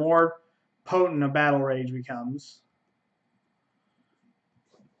damage, the more potent a Battle Rage becomes.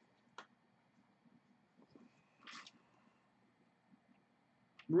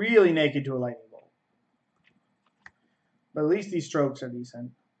 Really naked to a lightning bolt. But at least these strokes are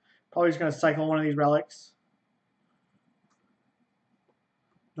decent. Probably just going to cycle one of these relics.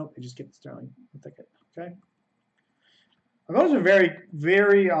 Nope, they just get the Sterling. I'll take it. Okay. I've always been very,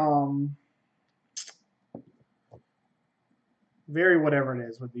 very whatever it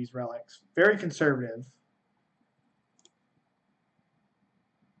is with these relics. Very conservative.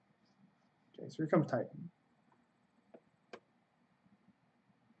 Okay, so here comes Titan.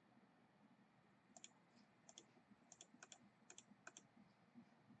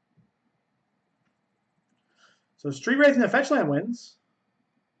 So Street Wraith and the fetch land wins.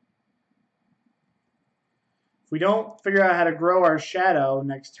 If we don't figure out how to grow our shadow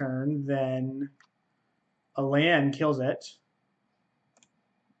next turn, then a land kills it.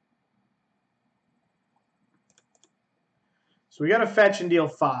 So we got to fetch and deal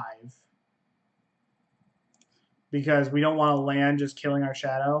 5. Because we don't want a land just killing our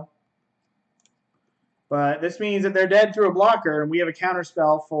shadow. But this means that they're dead through a blocker, and we have a counter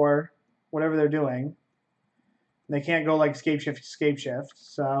spell for whatever they're doing. They can't go like escape shift.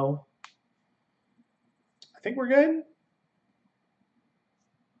 So I think we're good.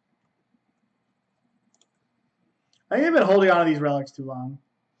 I think they've been holding on to these relics too long.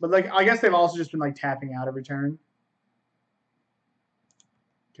 But like I guess they've also just been like tapping out every turn.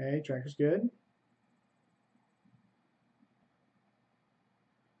 Okay, tracker's good.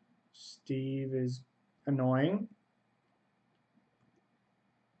 Steve is annoying.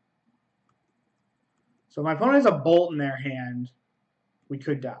 So if my opponent has a bolt in their hand, we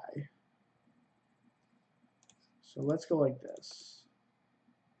could die. So let's go like this.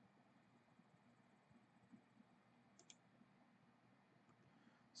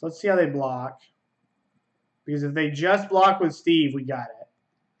 So let's see how they block. Because if they just block with Steve, we got it.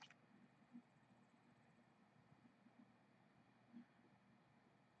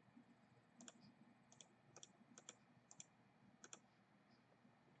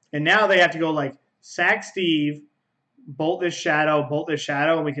 And now they have to go like sack Steve, bolt this shadow,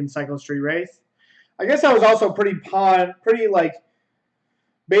 and we can cycle Street Wraith. I guess I was also pretty like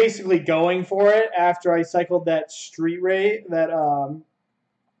basically going for it after I cycled that Street Wraith. I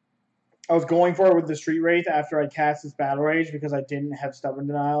was going for it with the Street Wraith after I cast this Battle Rage because I didn't have Stubborn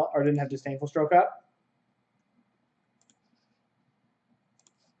Denial or didn't have Disdainful Stroke up.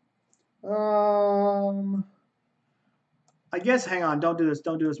 I guess hang on, don't do this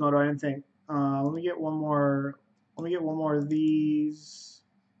Moto. I didn't think. Let me get one more. Let me get one more of these.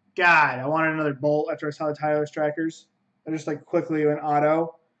 God, I wanted another bolt after I saw the tireless trackers. I just like quickly went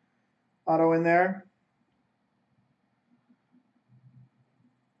auto in there.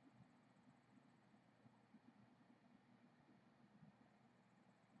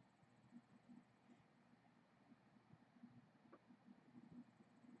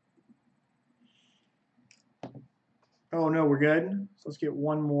 Oh no, we're good. So let's get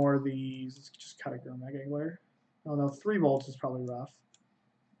one more of these. Let's just cut a Gurmag Angler. Oh no, 3 bolts is probably rough.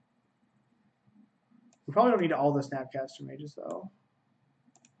 We probably don't need all the Snapcaster Mages though.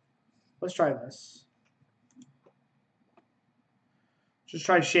 Let's try this. Just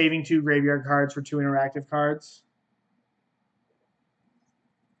try shaving 2 graveyard cards for 2 interactive cards.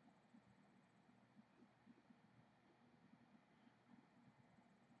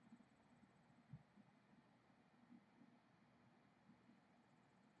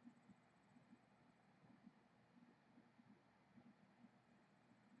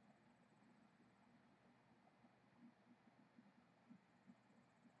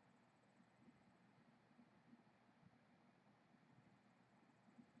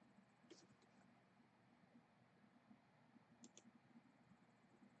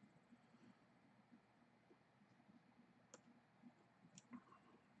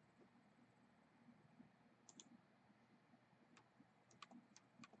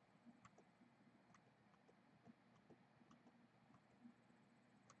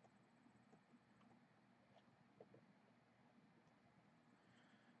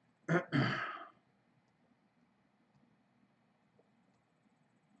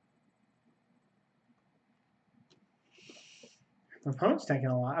 My opponent's taking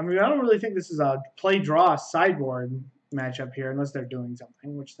a lot. I mean, I don't really think this is a play-draw sideboard matchup here, unless they're doing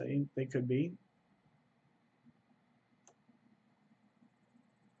something, which they could be.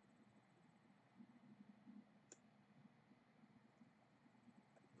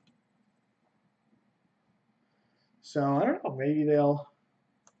 So, I don't know. Maybe they'll...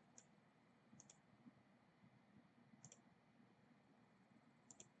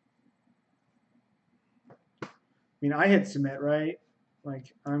 I mean, I hit submit, right?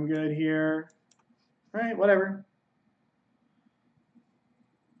 Like, I'm good here. All right, whatever.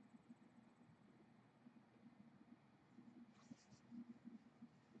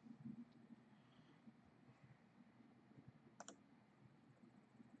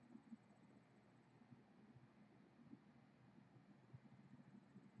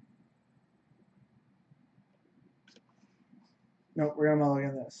 Nope, we're going to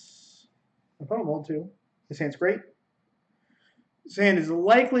mulligan this. My opponent will too. This hand's great. This hand is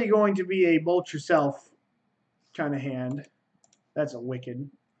likely going to be a bolt yourself kind of hand. That's a wicked.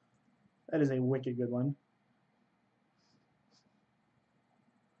 That is a wicked good one.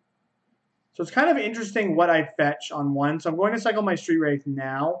 So it's kind of interesting what I fetch on one. So I'm going to cycle my Street Wraith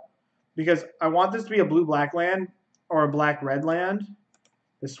now because I want this to be a blue-black land or a black-red land.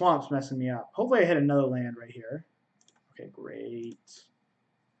 The swamp's messing me up. Hopefully I hit another land right here. Okay, great.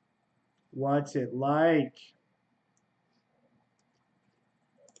 What's it like?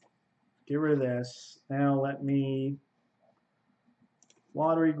 Get rid of this. Now let me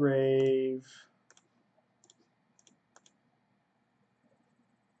Watery Grave.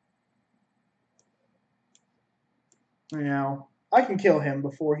 Now, I can kill him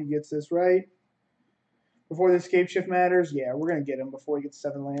before he gets this, right? Before the escape shift matters? Yeah, we're going to get him before he gets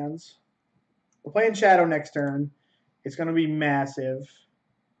 7 lands. We're playing Shadow next turn. It's going to be massive.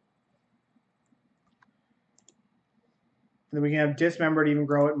 And then we can have Dismember to even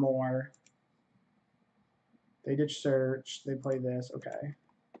grow it more. They ditch Search. They play this. Okay.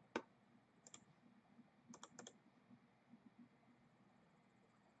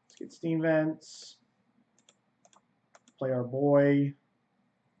 Let's get Steam Vents. Play our boy.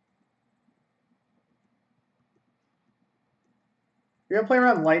 We're going to play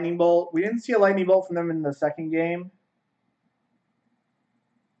around Lightning Bolt. We didn't see a Lightning Bolt from them in the second game.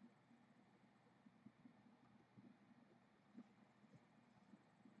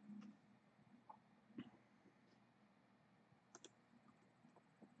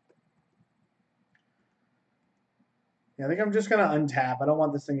 Yeah, I think I'm just going to untap. I don't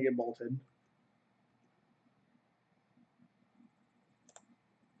want this thing to get bolted.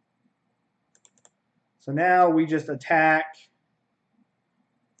 So now we just attack,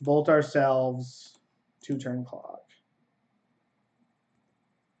 bolt ourselves, 2-turn clock.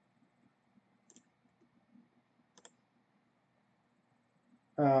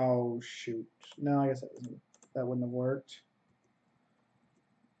 Oh, shoot. No, I guess that wouldn't have worked.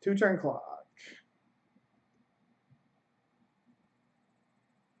 2-turn clock.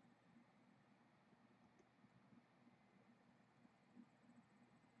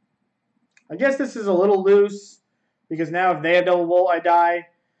 I guess this is a little loose because now if they have double bolt, I die.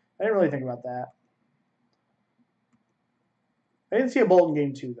 I didn't really think about that. I didn't see a bolt in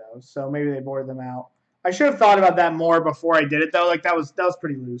game 2 though, so maybe they boarded them out. I should have thought about that more before I did it though. Like that was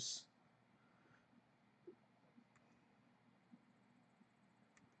pretty loose.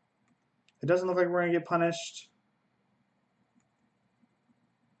 It doesn't look like we're gonna get punished.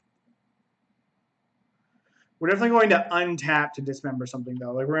 We're definitely going to untap to dismember something,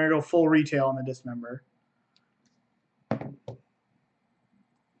 though. Like, we're going to go full retail on the dismember.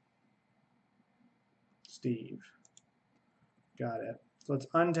 Steve. Got it. So let's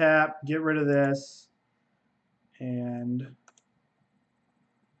untap, get rid of this, and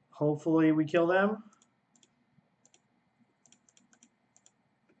hopefully we kill them.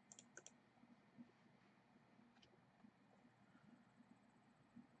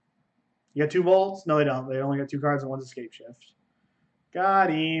 You got 2 bolts? No, they don't. They only got 2 cards and 1's escape shift.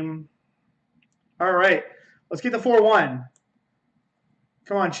 Got him. All right. Let's get the 4-1.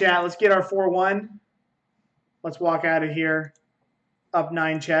 Come on, chat. Let's get our 4-1. Let's walk out of here. Up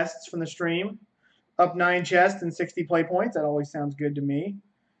 9 chests from the stream. Up 9 chests and 60 play points. That always sounds good to me.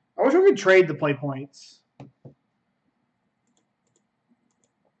 I wish we could trade the play points.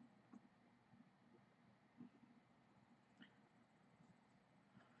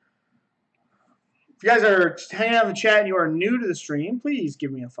 If you guys are hanging out in the chat and you are new to the stream, please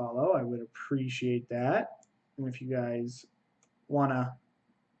give me a follow. I would appreciate that. And if you guys want to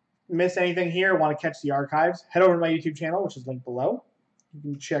miss anything here, want to catch the archives, head over to my YouTube channel, which is linked below. You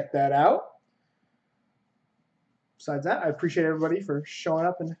can check that out. Besides that, I appreciate everybody for showing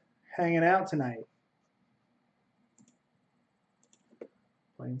up and hanging out tonight.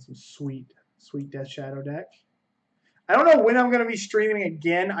 Playing some sweet Death Shadow deck. I don't know when I'm going to be streaming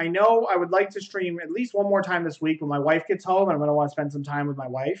again. I know I would like to stream at least one more time this week when my wife gets home, and I'm going to want to spend some time with my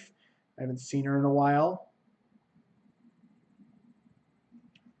wife. I haven't seen her in a while.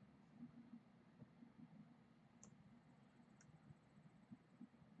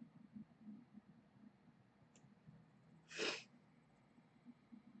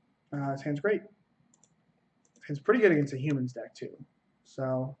 This hand's great. This hand's pretty good against a humans deck, too.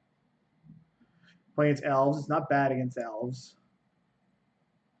 So, playing against elves, it's not bad against elves.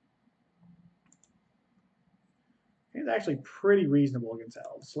 It's actually pretty reasonable against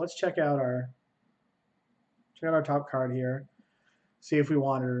elves. So let's check out our top card here. See if we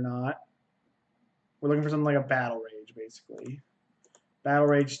want it or not. We're looking for something like a Battle Rage, basically. Battle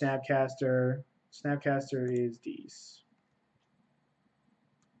Rage, Snapcaster. Snapcaster is Dees.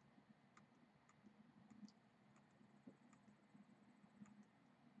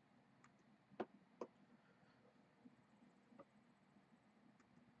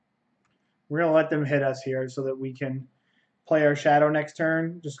 We're going to let them hit us here so that we can play our shadow next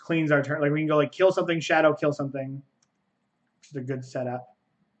turn. Just cleans our turn. Like, we can go like kill something, shadow, kill something. Which is a good setup.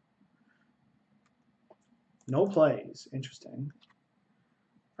 No plays. Interesting.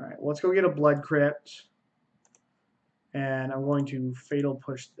 All right, let's go get a Blood Crypt. And I'm going to Fatal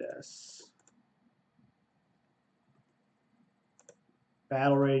Push this.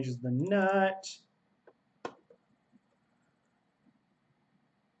 Battle Rage is the nut.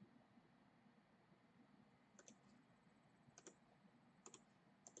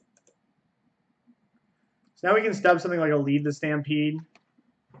 So now we can stub something like a Lead the Stampede.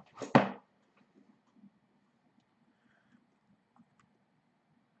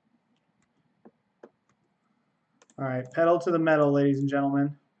 All right, pedal to the metal, ladies and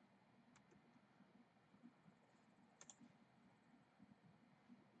gentlemen.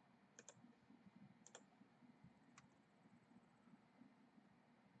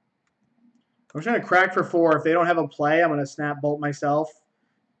 I'm trying to crack for 4. If they don't have a play, I'm going to Snap Bolt myself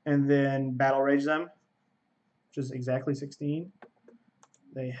and then Battle Rage them, which is exactly 16.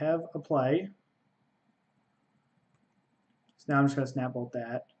 They have a play. So now I'm just going to Snap Bolt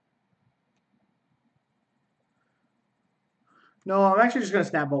that. No, I'm actually just going to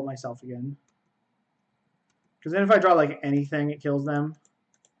Snap Bolt myself again. Because then if I draw like anything, it kills them.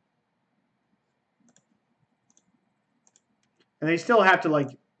 And they still have to like,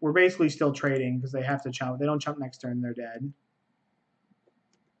 we're basically still trading because they have to chump. If they don't chump next turn, they're dead.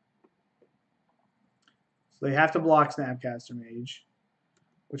 So they have to block Snapcaster Mage,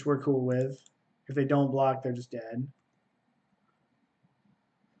 which we're cool with. If they don't block, they're just dead.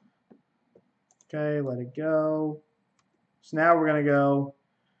 Okay, let it go. So now we're going to go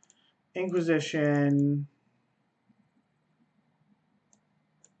Inquisition.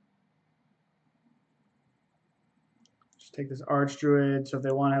 Just take this Archdruid. So if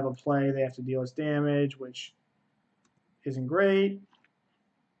they want to have a play, they have to deal us damage, which isn't great.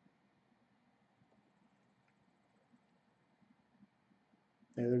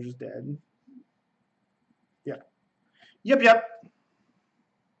 Yeah, they're just dead. Yep. Yep, yep.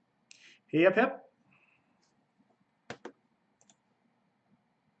 Yep, yep.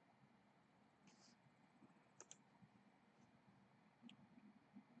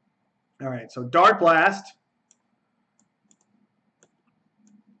 All right, so Darkblast.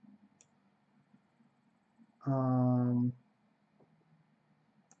 I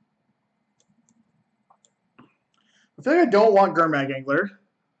feel like I don't want Gurmag Angler.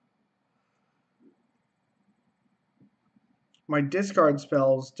 My discard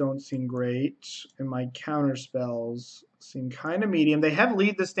spells don't seem great, and my counter spells seem kind of medium. They have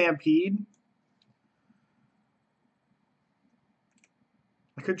Lead the Stampede.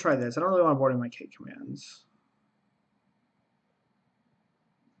 I could try this. I don't really want to board in my K commands.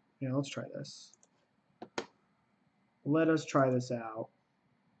 Yeah, let's try this. Let us try this out.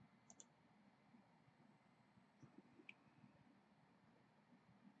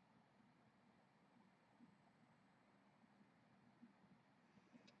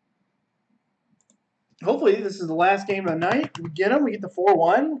 Hopefully, this is the last game of the night. We get them. We get the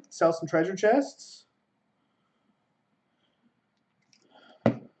 4-1. Sell some treasure chests.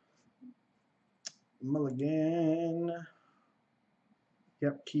 Mulligan.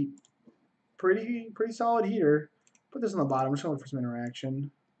 Yep, keep. Pretty solid heater. Put this on the bottom. I'm just going to look for some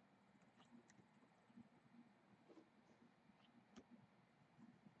interaction.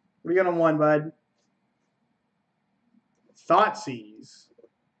 What do you got on 1, bud? Thoughtseize.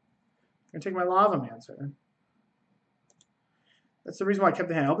 I'm going to take my Lavamancer. That's the reason why I kept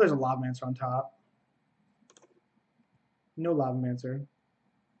the hand. I hope there's a Lavamancer on top. No Lavamancer.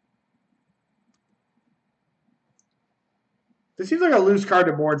 This seems like a loose card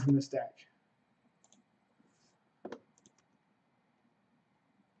to board from this deck.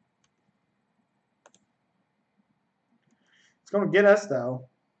 It's going to get us, though.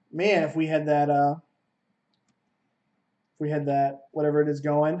 Man, if we had that, whatever it is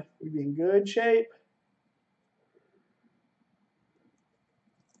going, we'd be in good shape.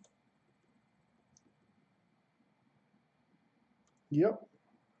 Yep.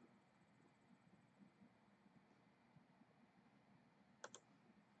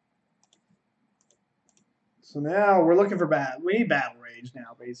 So now we're looking for we need Battle Rage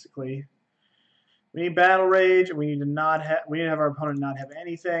now, basically. We need Battle Rage, and we need to have our opponent not have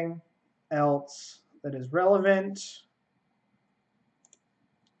anything else that is relevant,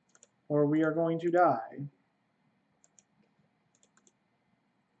 or we are going to die.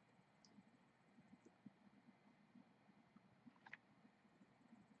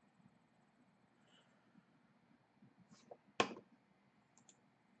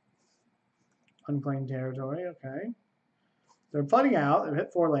 Unclaimed territory, okay. They're flooding out. They've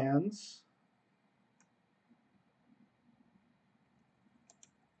hit 4 lands.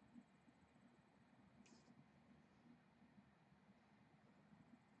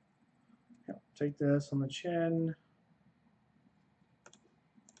 Yep, take this on the chin.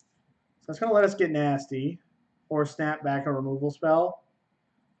 So that's going to let us get nasty, or snap back a removal spell.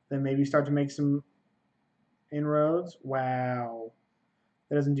 Then maybe start to make some inroads. Wow.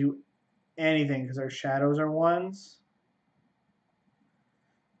 That doesn't do anything because our shadows are 1s.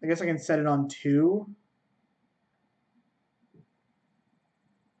 I guess I can set it on 2.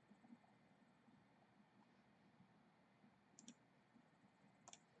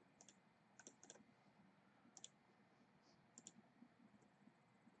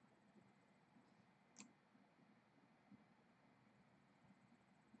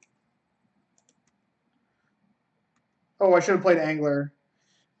 Oh, I should have played Angler.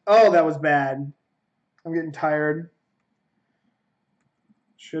 Oh, that was bad. I'm getting tired.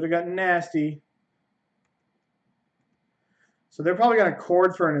 Should have gotten nasty. So they're probably going to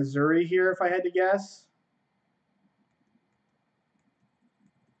cord for an Azuri here, if I had to guess.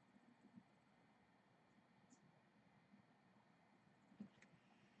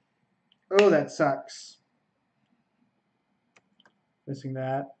 Oh, that sucks. Missing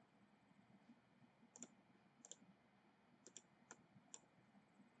that.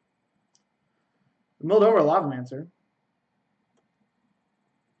 Milled over a Lavamancer.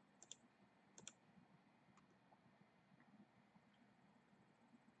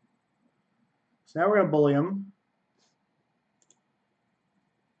 So now we're going to bully him.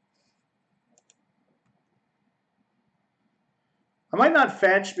 I might not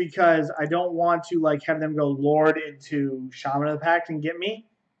fetch because I don't want to like have them go Lord into Shaman of the Pact and get me.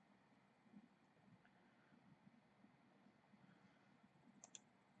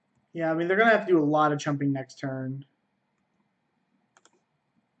 Yeah, I mean, they're going to have to do a lot of chumping next turn.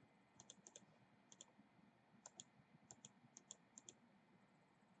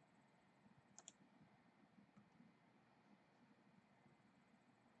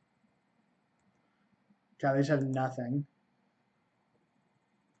 God, they just have nothing.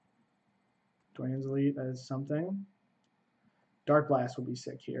 Dwayne's Elite, that is something. Darkblast will be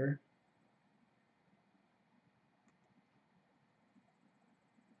sick here.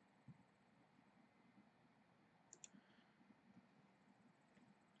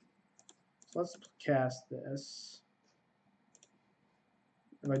 So let's cast this.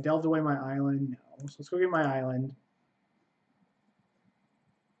 Have I delved away my island? No. So let's go get my island.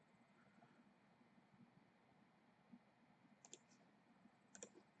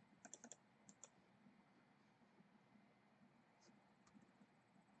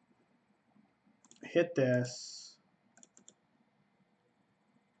 Hit this.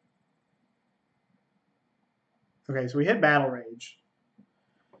 Okay, so we hit Battle Rage.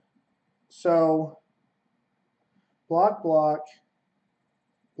 So block, block,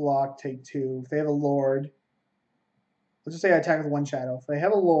 block, take 2. If they have a Lord, let's just say I attack with 1 shadow. If they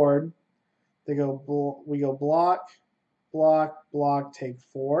have a Lord, they go. We go block, block, block, take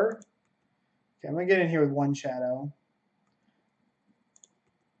 4. Okay, I'm gonna get in here with 1 shadow.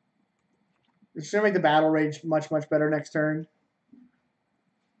 It's gonna make the Battle Rage much better next turn.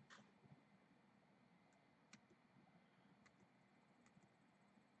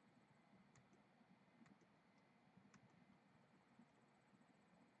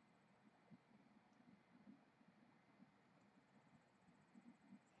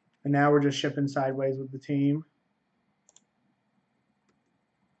 And now we're just shipping sideways with the team.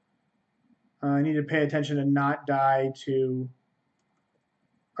 I need to pay attention to not die to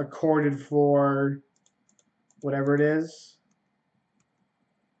a corded for whatever it is.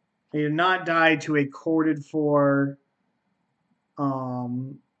 I need to not die to a corded for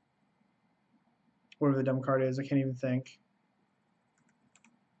whatever the dumb card is. I can't even think.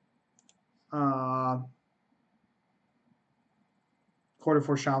 Corded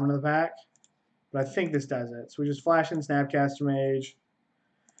for Shaman in the back. But I think this does it. So we just flash in Snapcaster Mage.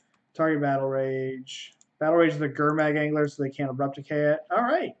 Target Battle Rage. Battle Rage is the Gurmag Angler, so they can't Abrupt Decay it. All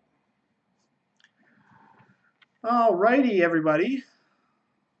right. All righty, everybody.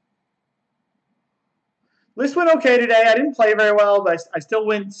 List went okay today. I didn't play very well, but I still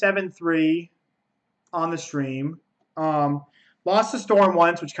went 7-3 on the stream. Lost the Storm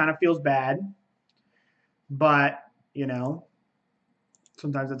once, which kind of feels bad. But, you know,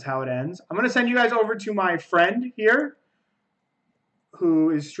 sometimes that's how it ends. I'm going to send you guys over to my friend here who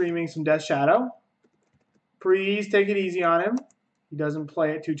is streaming some Death Shadow. Please take it easy on him. He doesn't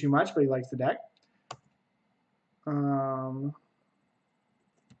play it too much, but he likes the deck.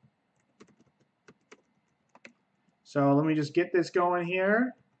 So let me just get this going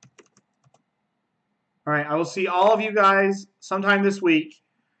here. All right, I will see all of you guys sometime this week.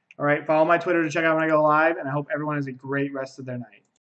 All right, follow my Twitter to check out when I go live, and I hope everyone has a great rest of their night.